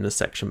responsiveness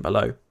section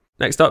below.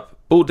 Next up,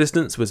 ball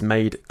distance was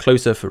made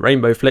closer for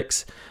rainbow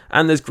flicks,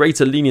 and there's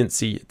greater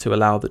leniency to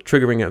allow the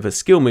triggering of a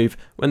skill move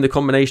when the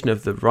combination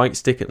of the right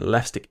stick and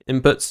left stick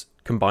inputs,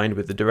 combined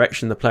with the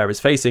direction the player is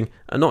facing,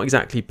 are not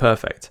exactly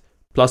perfect.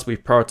 Plus,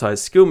 we've prioritised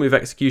skill move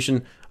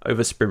execution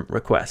over sprint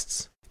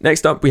requests.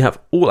 Next up, we have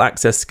all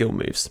access skill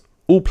moves.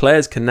 All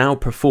players can now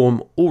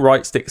perform all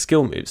right stick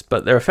skill moves,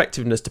 but their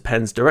effectiveness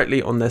depends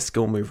directly on their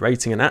skill move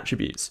rating and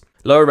attributes.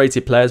 Lower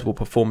rated players will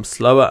perform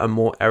slower and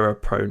more error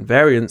prone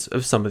variants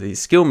of some of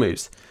these skill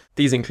moves.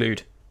 These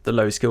include the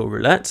low skill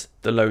roulette,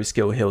 the low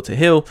skill heel to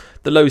heel,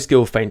 the low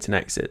skill feint and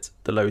exit,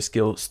 the low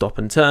skill stop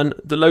and turn,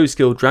 the low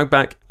skill drag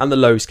back, and the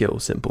low skill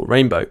simple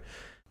rainbow.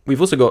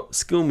 We've also got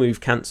skill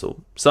move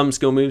cancel. Some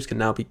skill moves can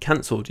now be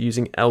cancelled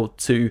using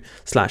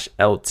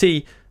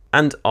L2/LT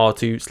and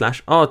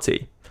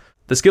R2/RT.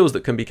 The skills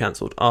that can be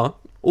cancelled are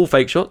all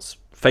fake shots,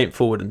 feint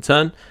forward and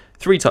turn,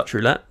 3-touch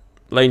roulette,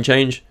 lane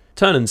change,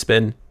 turn and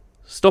spin,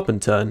 stop and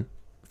turn,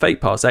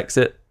 fake pass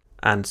exit,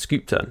 and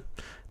scoop turn.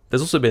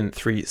 There's also been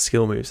 3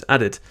 skill moves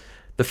added.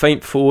 The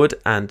feint forward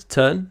and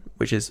turn,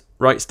 which is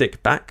right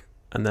stick back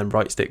and then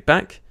right stick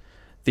back.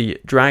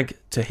 The drag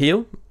to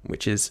heel,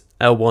 which is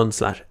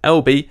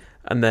L1/LB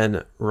and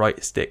then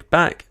right stick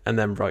back and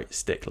then right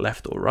stick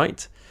left or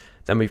right.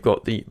 Then we've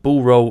got the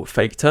bull roll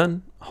fake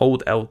turn,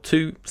 hold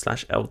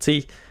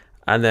L2/LT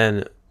and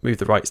then move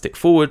the right stick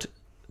forward,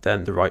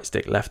 then the right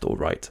stick left or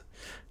right.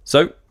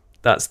 So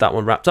that's that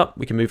one wrapped up.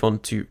 We can move on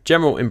to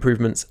general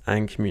improvements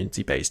and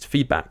community-based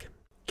feedback.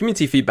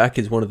 Community feedback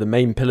is one of the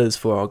main pillars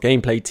for our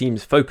gameplay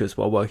team's focus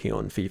while working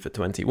on FIFA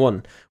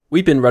 21.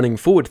 We've been running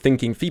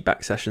forward-thinking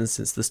feedback sessions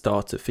since the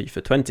start of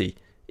FIFA 20,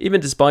 even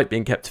despite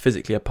being kept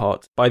physically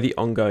apart by the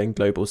ongoing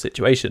global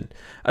situation.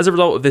 As a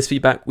result of this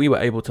feedback, we were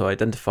able to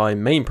identify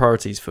main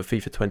priorities for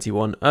FIFA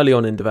 21 early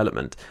on in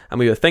development, and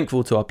we were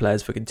thankful to our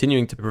players for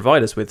continuing to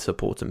provide us with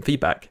support and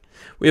feedback.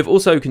 We have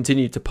also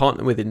continued to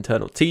partner with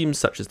internal teams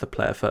such as the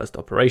Player First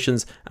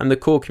Operations and the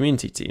core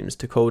community teams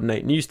to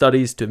coordinate new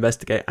studies to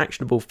investigate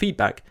actionable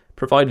feedback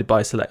provided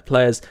by select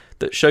players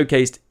that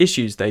showcased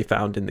issues they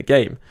found in the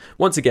game.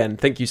 Once again,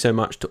 thank you so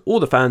much to all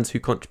the fans who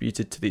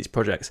contributed to these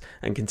projects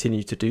and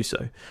continue to do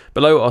so.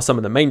 Below are some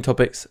of the main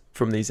topics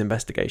from these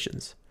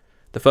investigations.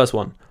 The first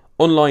one,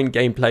 online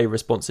gameplay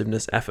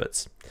responsiveness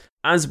efforts.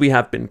 As we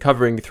have been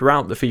covering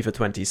throughout the FIFA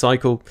 20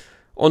 cycle,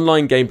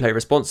 online gameplay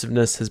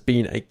responsiveness has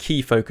been a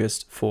key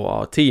focus for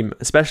our team,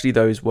 especially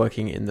those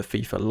working in the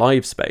FIFA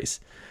Live space.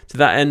 To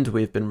that end,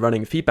 we've been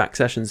running feedback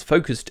sessions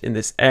focused in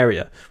this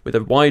area, with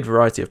a wide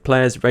variety of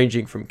players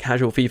ranging from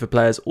casual FIFA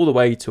players all the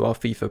way to our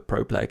FIFA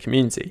Pro Player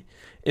community.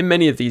 In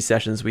many of these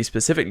sessions, we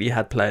specifically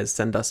had players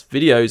send us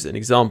videos and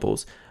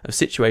examples of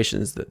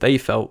situations that they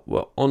felt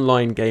were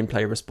online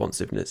gameplay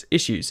responsiveness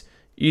issues,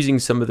 using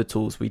some of the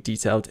tools we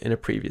detailed in a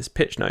previous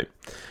pitch note.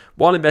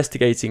 While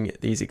investigating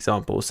these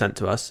examples sent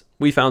to us,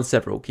 we found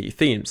several key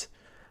themes.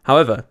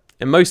 However,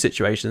 in most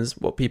situations,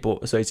 what people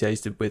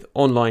associated with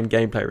online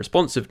gameplay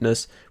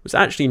responsiveness was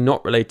actually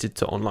not related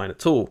to online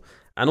at all,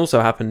 and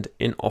also happened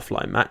in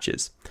offline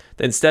matches.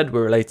 They instead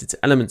were related to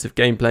elements of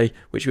gameplay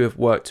which we have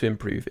worked to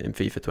improve in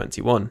FIFA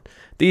 21.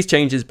 These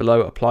changes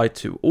below apply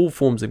to all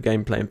forms of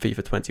gameplay in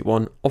FIFA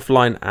 21,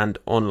 offline and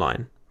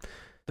online.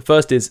 The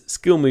first is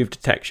skill move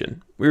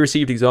detection. We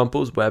received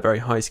examples where very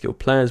high skilled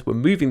players were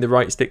moving the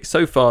right stick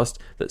so fast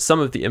that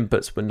some of the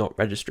inputs were not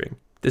registering.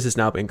 This has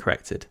now been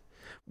corrected.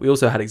 We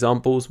also had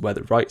examples where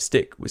the right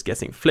stick was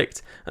getting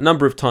flicked a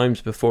number of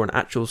times before an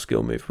actual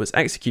skill move was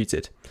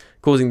executed,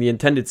 causing the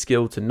intended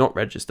skill to not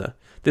register.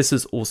 This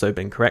has also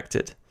been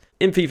corrected.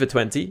 In FIFA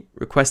 20,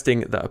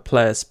 requesting that a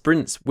player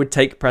sprints would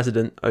take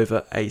precedent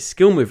over a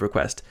skill move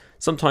request,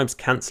 sometimes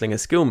cancelling a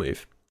skill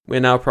move. We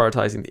are now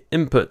prioritising the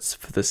inputs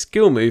for the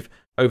skill move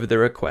over the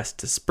request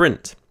to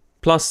sprint.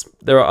 Plus,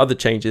 there are other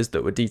changes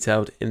that were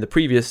detailed in the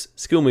previous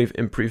skill move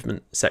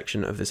improvement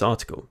section of this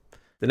article.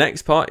 The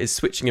next part is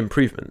switching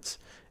improvements.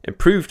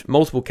 Improved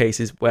multiple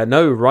cases where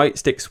no right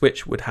stick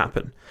switch would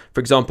happen, for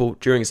example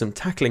during some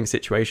tackling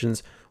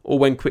situations or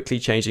when quickly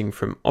changing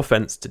from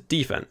offense to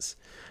defense.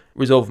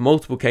 Resolve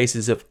multiple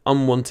cases of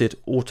unwanted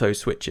auto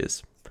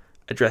switches.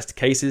 Addressed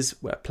cases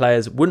where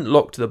players wouldn't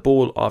lock to the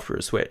ball after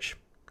a switch.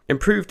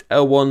 Improved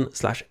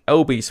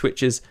L1/LB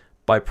switches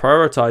by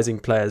prioritizing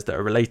players that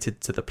are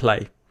related to the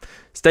play.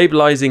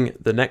 Stabilizing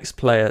the next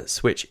player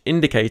switch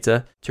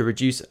indicator to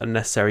reduce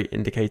unnecessary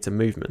indicator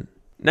movement.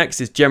 Next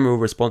is general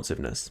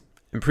responsiveness.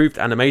 Improved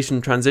animation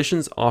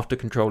transitions after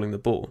controlling the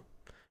ball.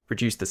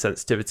 Reduce the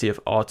sensitivity of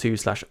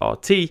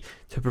R2/RT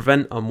to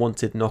prevent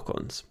unwanted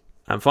knock-ons.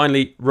 And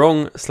finally,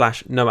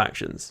 wrong/no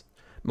actions.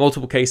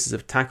 Multiple cases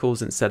of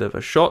tackles instead of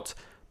a shot,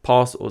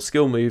 pass or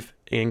skill move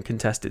in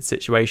contested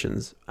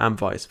situations, and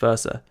vice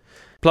versa.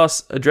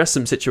 Plus, address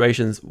some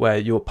situations where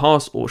your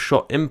pass or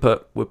shot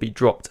input would be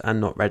dropped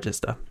and not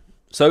register.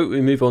 So we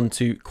move on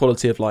to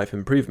quality of life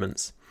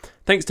improvements.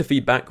 Thanks to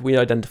feedback, we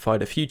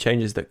identified a few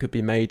changes that could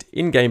be made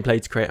in gameplay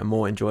to create a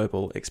more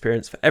enjoyable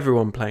experience for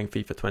everyone playing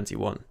FIFA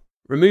 21.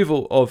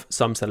 Removal of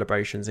some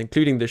celebrations,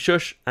 including the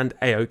shush and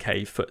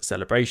AOK foot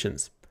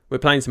celebrations. We're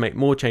planning to make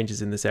more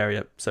changes in this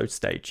area, so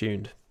stay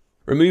tuned.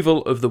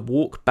 Removal of the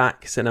walk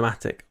back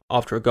cinematic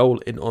after a goal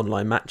in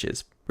online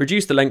matches.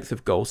 Reduce the length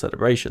of goal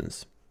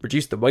celebrations.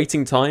 Reduce the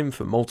waiting time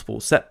for multiple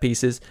set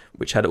pieces,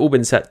 which had all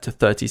been set to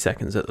 30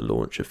 seconds at the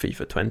launch of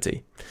FIFA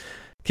 20.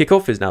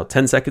 Kickoff is now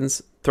 10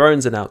 seconds,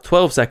 throw-ins are now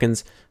 12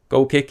 seconds,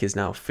 Goal kick is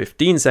now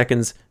 15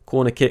 seconds,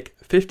 corner kick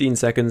 15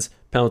 seconds,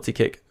 penalty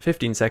kick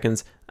 15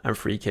 seconds, and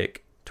free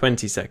kick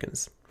 20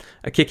 seconds.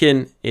 A kick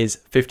in is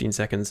 15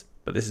 seconds,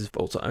 but this is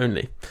Volta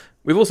only.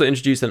 We've also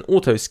introduced an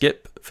auto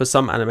skip for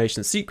some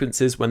animation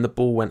sequences when the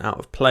ball went out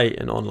of play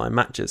in online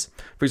matches.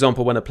 For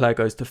example, when a player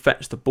goes to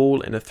fetch the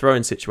ball in a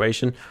throw-in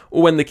situation,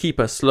 or when the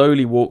keeper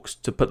slowly walks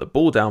to put the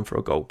ball down for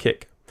a goal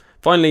kick.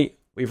 Finally,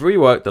 we've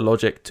reworked the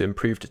logic to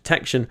improve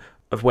detection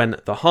of when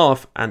the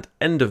half and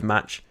end of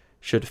match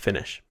should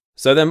finish.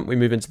 So then we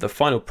move into the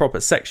final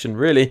proper section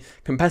really,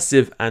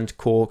 competitive and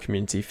core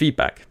community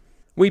feedback.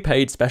 We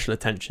paid special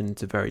attention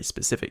to very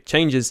specific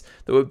changes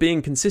that were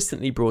being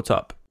consistently brought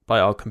up by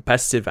our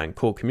competitive and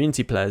core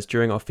community players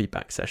during our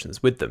feedback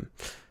sessions with them.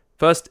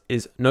 First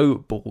is no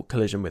ball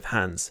collision with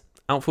hands.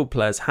 Outfield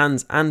players'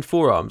 hands and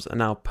forearms are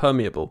now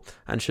permeable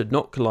and should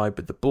not collide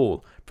with the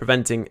ball,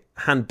 preventing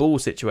handball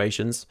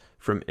situations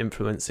from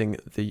influencing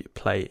the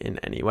play in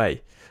any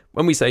way.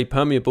 When we say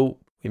permeable,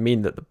 we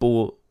mean that the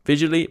ball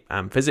visually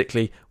and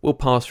physically will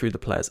pass through the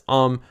player's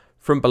arm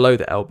from below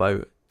the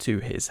elbow to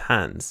his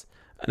hands.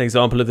 An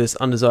example of this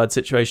undesired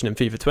situation in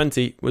FIFA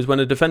 20 was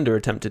when a defender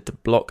attempted to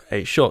block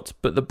a shot,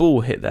 but the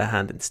ball hit their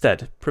hand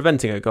instead,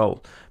 preventing a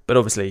goal. But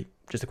obviously,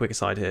 just a quick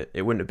aside here,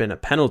 it wouldn't have been a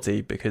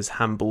penalty because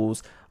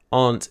handballs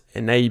aren't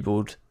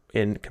enabled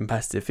in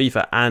competitive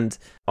FIFA and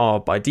are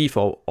by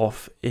default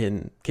off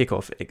in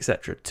kickoff,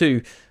 etc.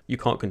 too. You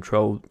can't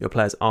control your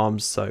player's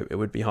arms, so it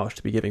would be harsh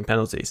to be giving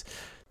penalties.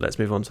 Let's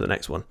move on to the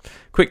next one.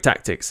 Quick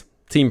tactics.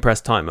 Team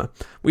press timer.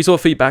 We saw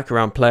feedback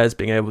around players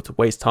being able to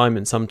waste time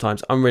in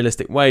sometimes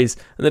unrealistic ways,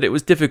 and that it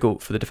was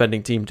difficult for the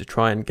defending team to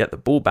try and get the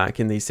ball back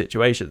in these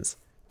situations.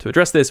 To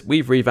address this,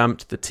 we've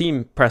revamped the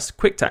team press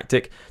quick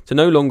tactic to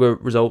no longer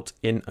result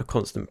in a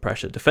constant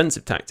pressure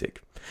defensive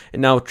tactic. It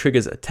now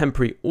triggers a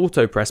temporary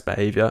auto press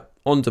behaviour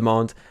on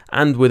demand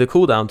and with a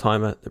cooldown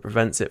timer that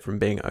prevents it from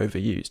being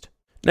overused.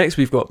 Next,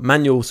 we've got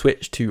manual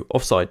switch to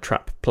offside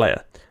trap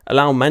player.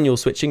 Allow manual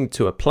switching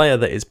to a player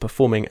that is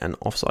performing an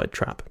offside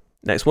trap.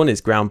 Next one is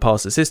ground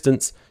pass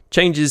assistance,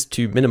 changes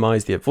to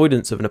minimise the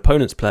avoidance of an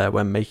opponent's player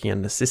when making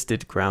an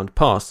assisted ground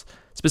pass,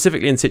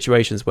 specifically in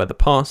situations where the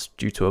pass,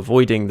 due to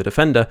avoiding the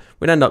defender,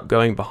 would end up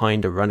going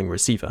behind a running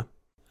receiver.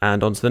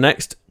 And on to the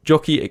next,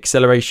 jockey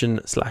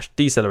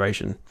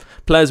acceleration/deceleration.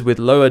 Players with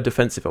lower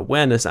defensive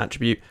awareness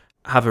attribute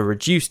have a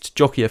reduced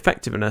jockey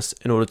effectiveness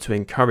in order to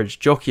encourage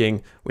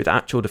jockeying with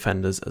actual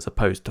defenders as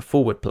opposed to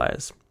forward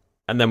players.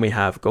 And then we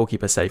have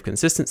goalkeeper save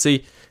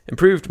consistency,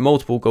 improved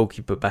multiple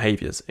goalkeeper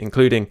behaviours,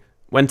 including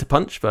when to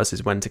punch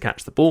versus when to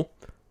catch the ball,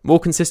 more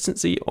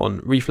consistency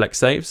on reflex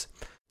saves,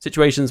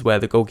 situations where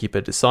the goalkeeper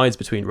decides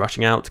between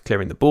rushing out,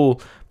 clearing the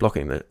ball,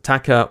 blocking the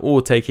attacker,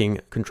 or taking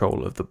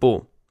control of the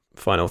ball.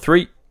 Final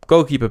 3,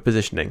 goalkeeper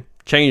positioning.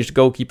 Changed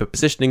goalkeeper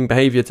positioning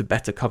behaviour to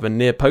better cover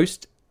near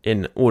post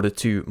in order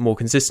to more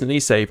consistently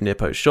save near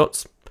post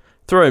shots.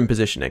 Throw-in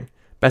positioning.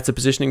 Better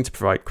positioning to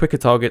provide quicker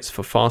targets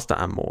for faster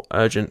and more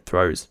urgent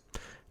throws.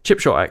 Chip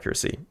shot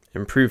accuracy.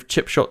 Improved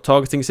chip shot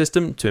targeting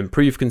system to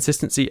improve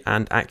consistency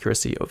and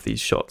accuracy of these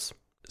shots.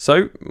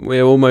 So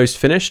we're almost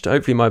finished.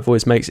 Hopefully my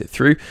voice makes it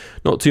through.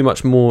 Not too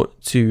much more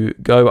to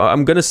go.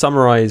 I'm going to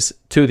summarize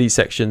 2 of these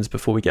sections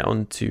before we get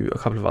on to a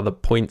couple of other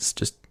points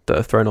just that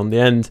are thrown on the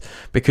end,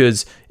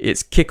 because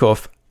it's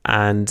kickoff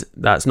and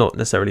that's not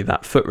necessarily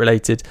that foot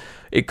related.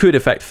 It could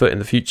affect foot in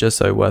the future,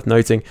 so worth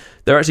noting.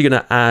 They're actually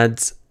going to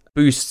add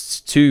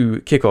boosts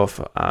to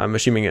kickoff, I'm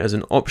assuming it as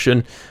an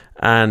option,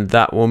 and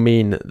that will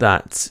mean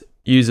that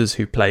users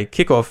who play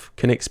kickoff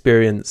can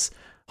experience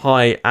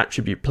high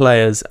attribute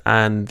players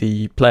and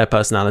the player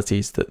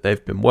personalities that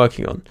they've been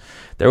working on.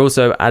 They're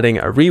also adding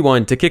a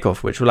rewind to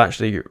kickoff, which will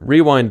actually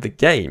rewind the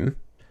game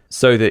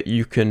so that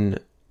you can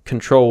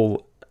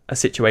control a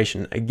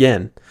situation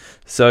again.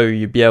 So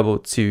you'll be able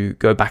to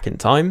go back in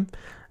time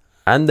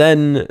and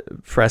then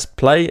press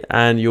play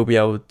and you'll be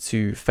able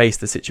to face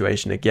the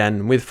situation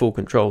again with full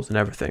controls and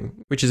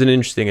everything, which is an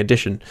interesting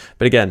addition,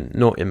 but again,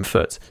 not in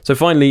foot. So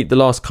finally, the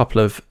last couple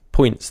of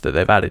points that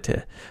they've added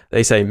here.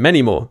 They say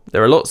many more.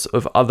 There are lots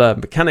of other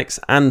mechanics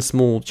and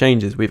small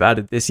changes we've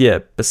added this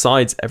year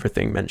besides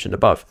everything mentioned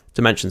above.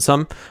 To mention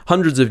some,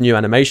 hundreds of new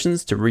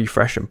animations to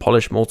refresh and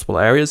polish multiple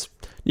areas,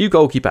 new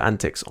goalkeeper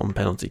antics on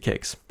penalty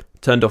kicks,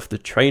 turned off the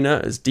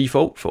trainer as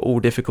default for all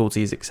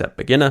difficulties except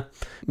beginner,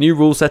 new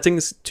rule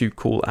settings to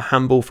call a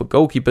handball for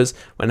goalkeepers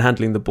when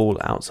handling the ball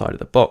outside of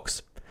the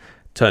box,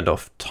 turned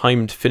off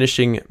timed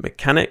finishing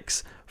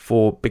mechanics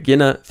for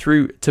beginner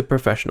through to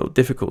professional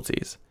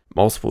difficulties,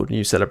 multiple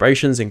new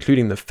celebrations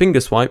including the finger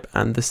swipe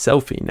and the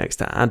selfie next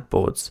to ad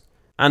boards,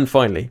 and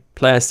finally,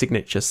 player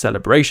signature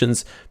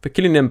celebrations for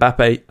Kylian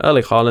Mbappe,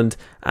 Erling Haaland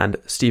and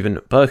Steven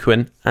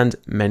Bergwijn, and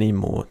many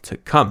more to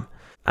come.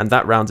 And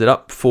that rounds it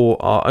up for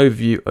our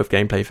overview of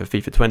gameplay for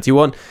FIFA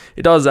 21.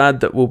 It does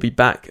add that we'll be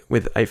back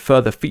with a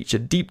further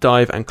featured deep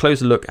dive and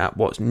closer look at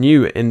what's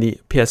new in the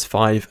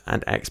PS5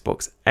 and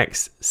Xbox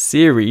X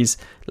series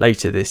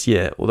later this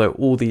year, although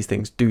all these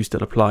things do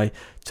still apply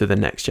to the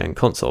next gen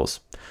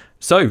consoles.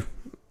 So,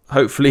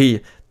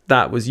 hopefully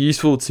that was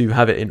useful to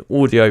have it in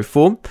audio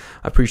form.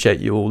 I appreciate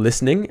you all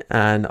listening,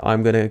 and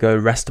I'm going to go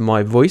rest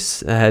my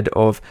voice ahead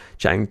of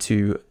chatting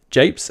to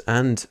Japes,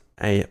 and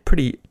a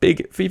pretty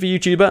big FIFA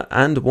YouTuber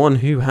and one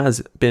who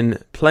has been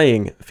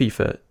playing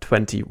FIFA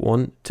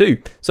 21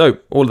 too. So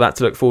all of that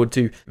to look forward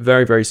to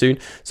very, very soon.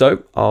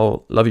 So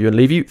I'll love you and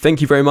leave you. Thank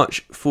you very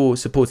much for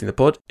supporting the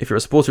pod. If you're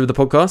a supporter of the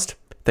podcast,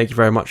 thank you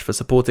very much for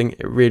supporting.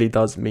 It really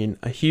does mean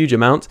a huge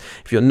amount.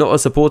 If you're not a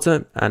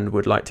supporter and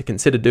would like to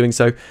consider doing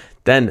so,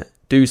 then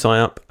do sign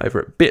up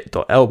over at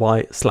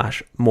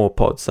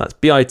bit.ly/morepods. That's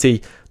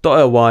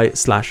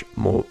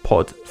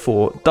bit.ly/morepod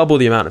for double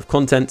the amount of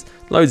content,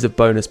 loads of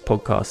bonus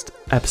podcast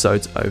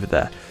episodes over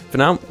there. For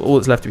now, all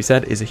that's left to be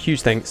said is a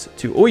huge thanks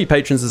to all you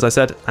patrons, as I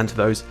said, and to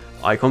those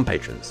icon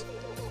patrons: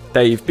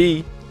 Dave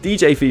B,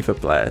 DJ FIFA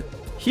Player,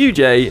 Hugh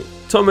J,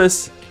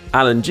 Thomas,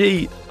 Alan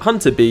G,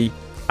 Hunter B,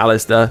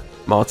 Alistair,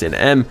 Martin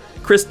M,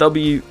 Chris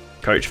W,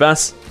 Coach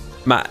Vass,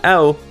 Matt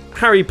L,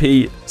 Harry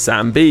P,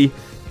 Sam B,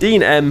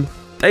 Dean M,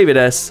 David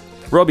S,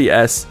 Robbie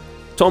S,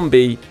 Tom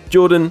B,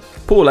 Jordan,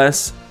 Paul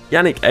S,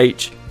 Yannick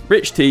H,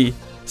 Rich T,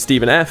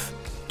 Stephen F,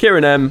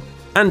 Kieran M,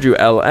 Andrew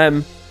L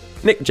M,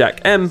 Nick Jack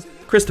M,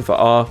 Christopher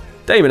R,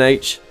 Damon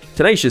H,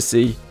 Tenacious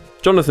C,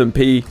 Jonathan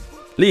P,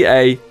 Lee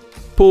A,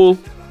 Paul,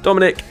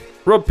 Dominic,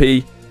 Rob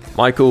P,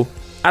 Michael,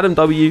 Adam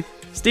W,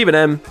 Stephen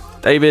M,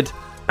 David,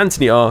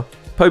 Anthony R,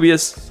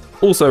 Pobius,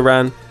 Also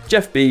Ran,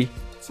 Jeff B,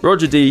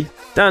 Roger D,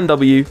 Dan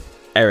W,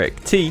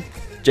 Eric T,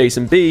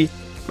 Jason B,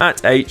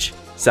 Matt H,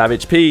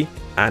 Savage P,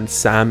 and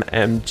Sam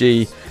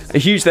MG. A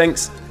huge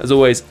thanks, as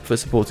always, for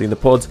supporting the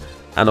pod,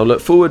 and I'll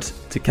look forward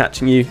to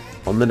catching you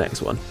on the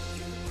next one.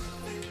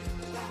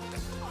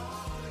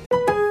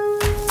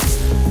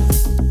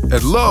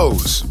 At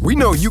Lowe's, we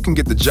know you can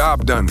get the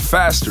job done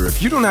faster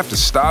if you don't have to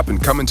stop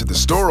and come into the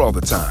store all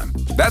the time.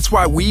 That's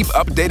why we've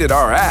updated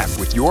our app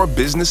with your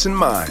business in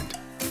mind.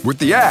 With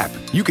the app,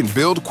 you can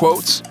build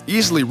quotes,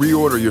 easily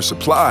reorder your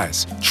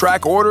supplies,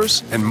 track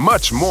orders, and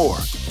much more.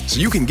 So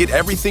you can get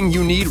everything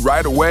you need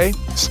right away,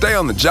 stay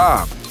on the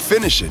job,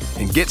 finish it,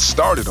 and get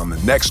started on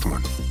the next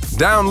one.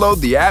 Download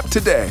the app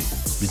today,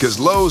 because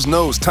Lowe's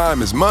knows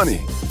time is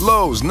money.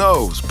 Lowe's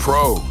knows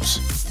pros.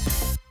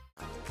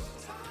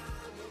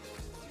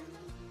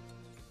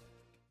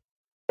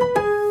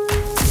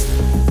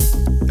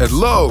 At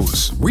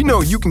Lowe's, we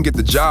know you can get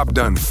the job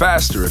done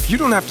faster if you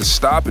don't have to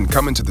stop and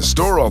come into the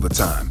store all the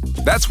time.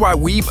 That's why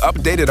we've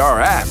updated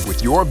our app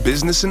with your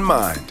business in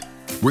mind.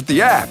 With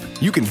the app,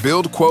 you can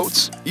build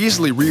quotes,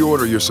 easily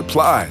reorder your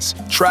supplies,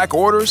 track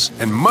orders,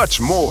 and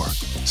much more.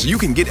 So you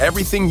can get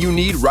everything you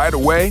need right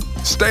away,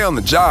 stay on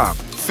the job,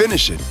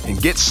 finish it,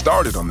 and get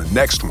started on the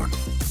next one.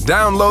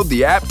 Download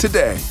the app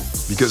today,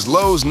 because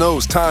Lowe's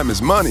knows time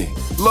is money.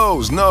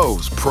 Lowe's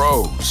knows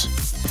pros.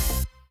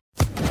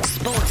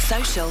 Sports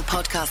Social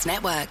Podcast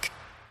Network.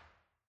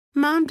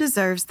 Mom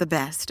deserves the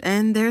best,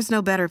 and there's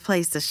no better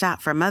place to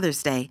shop for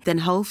Mother's Day than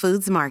Whole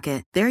Foods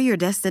Market. They're your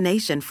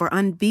destination for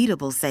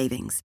unbeatable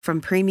savings, from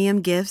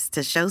premium gifts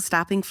to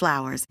show-stopping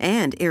flowers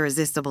and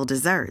irresistible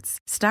desserts.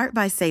 Start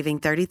by saving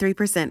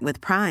 33% with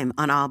Prime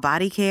on all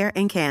body care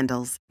and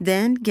candles.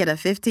 Then get a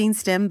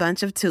 15-stem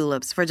bunch of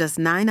tulips for just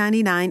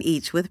 $9.99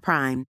 each with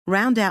Prime.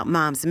 Round out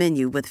Mom's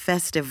menu with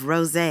festive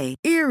rosé,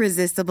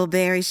 irresistible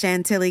berry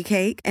chantilly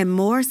cake, and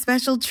more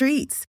special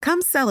treats.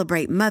 Come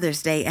celebrate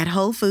Mother's Day at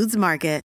Whole Foods Market.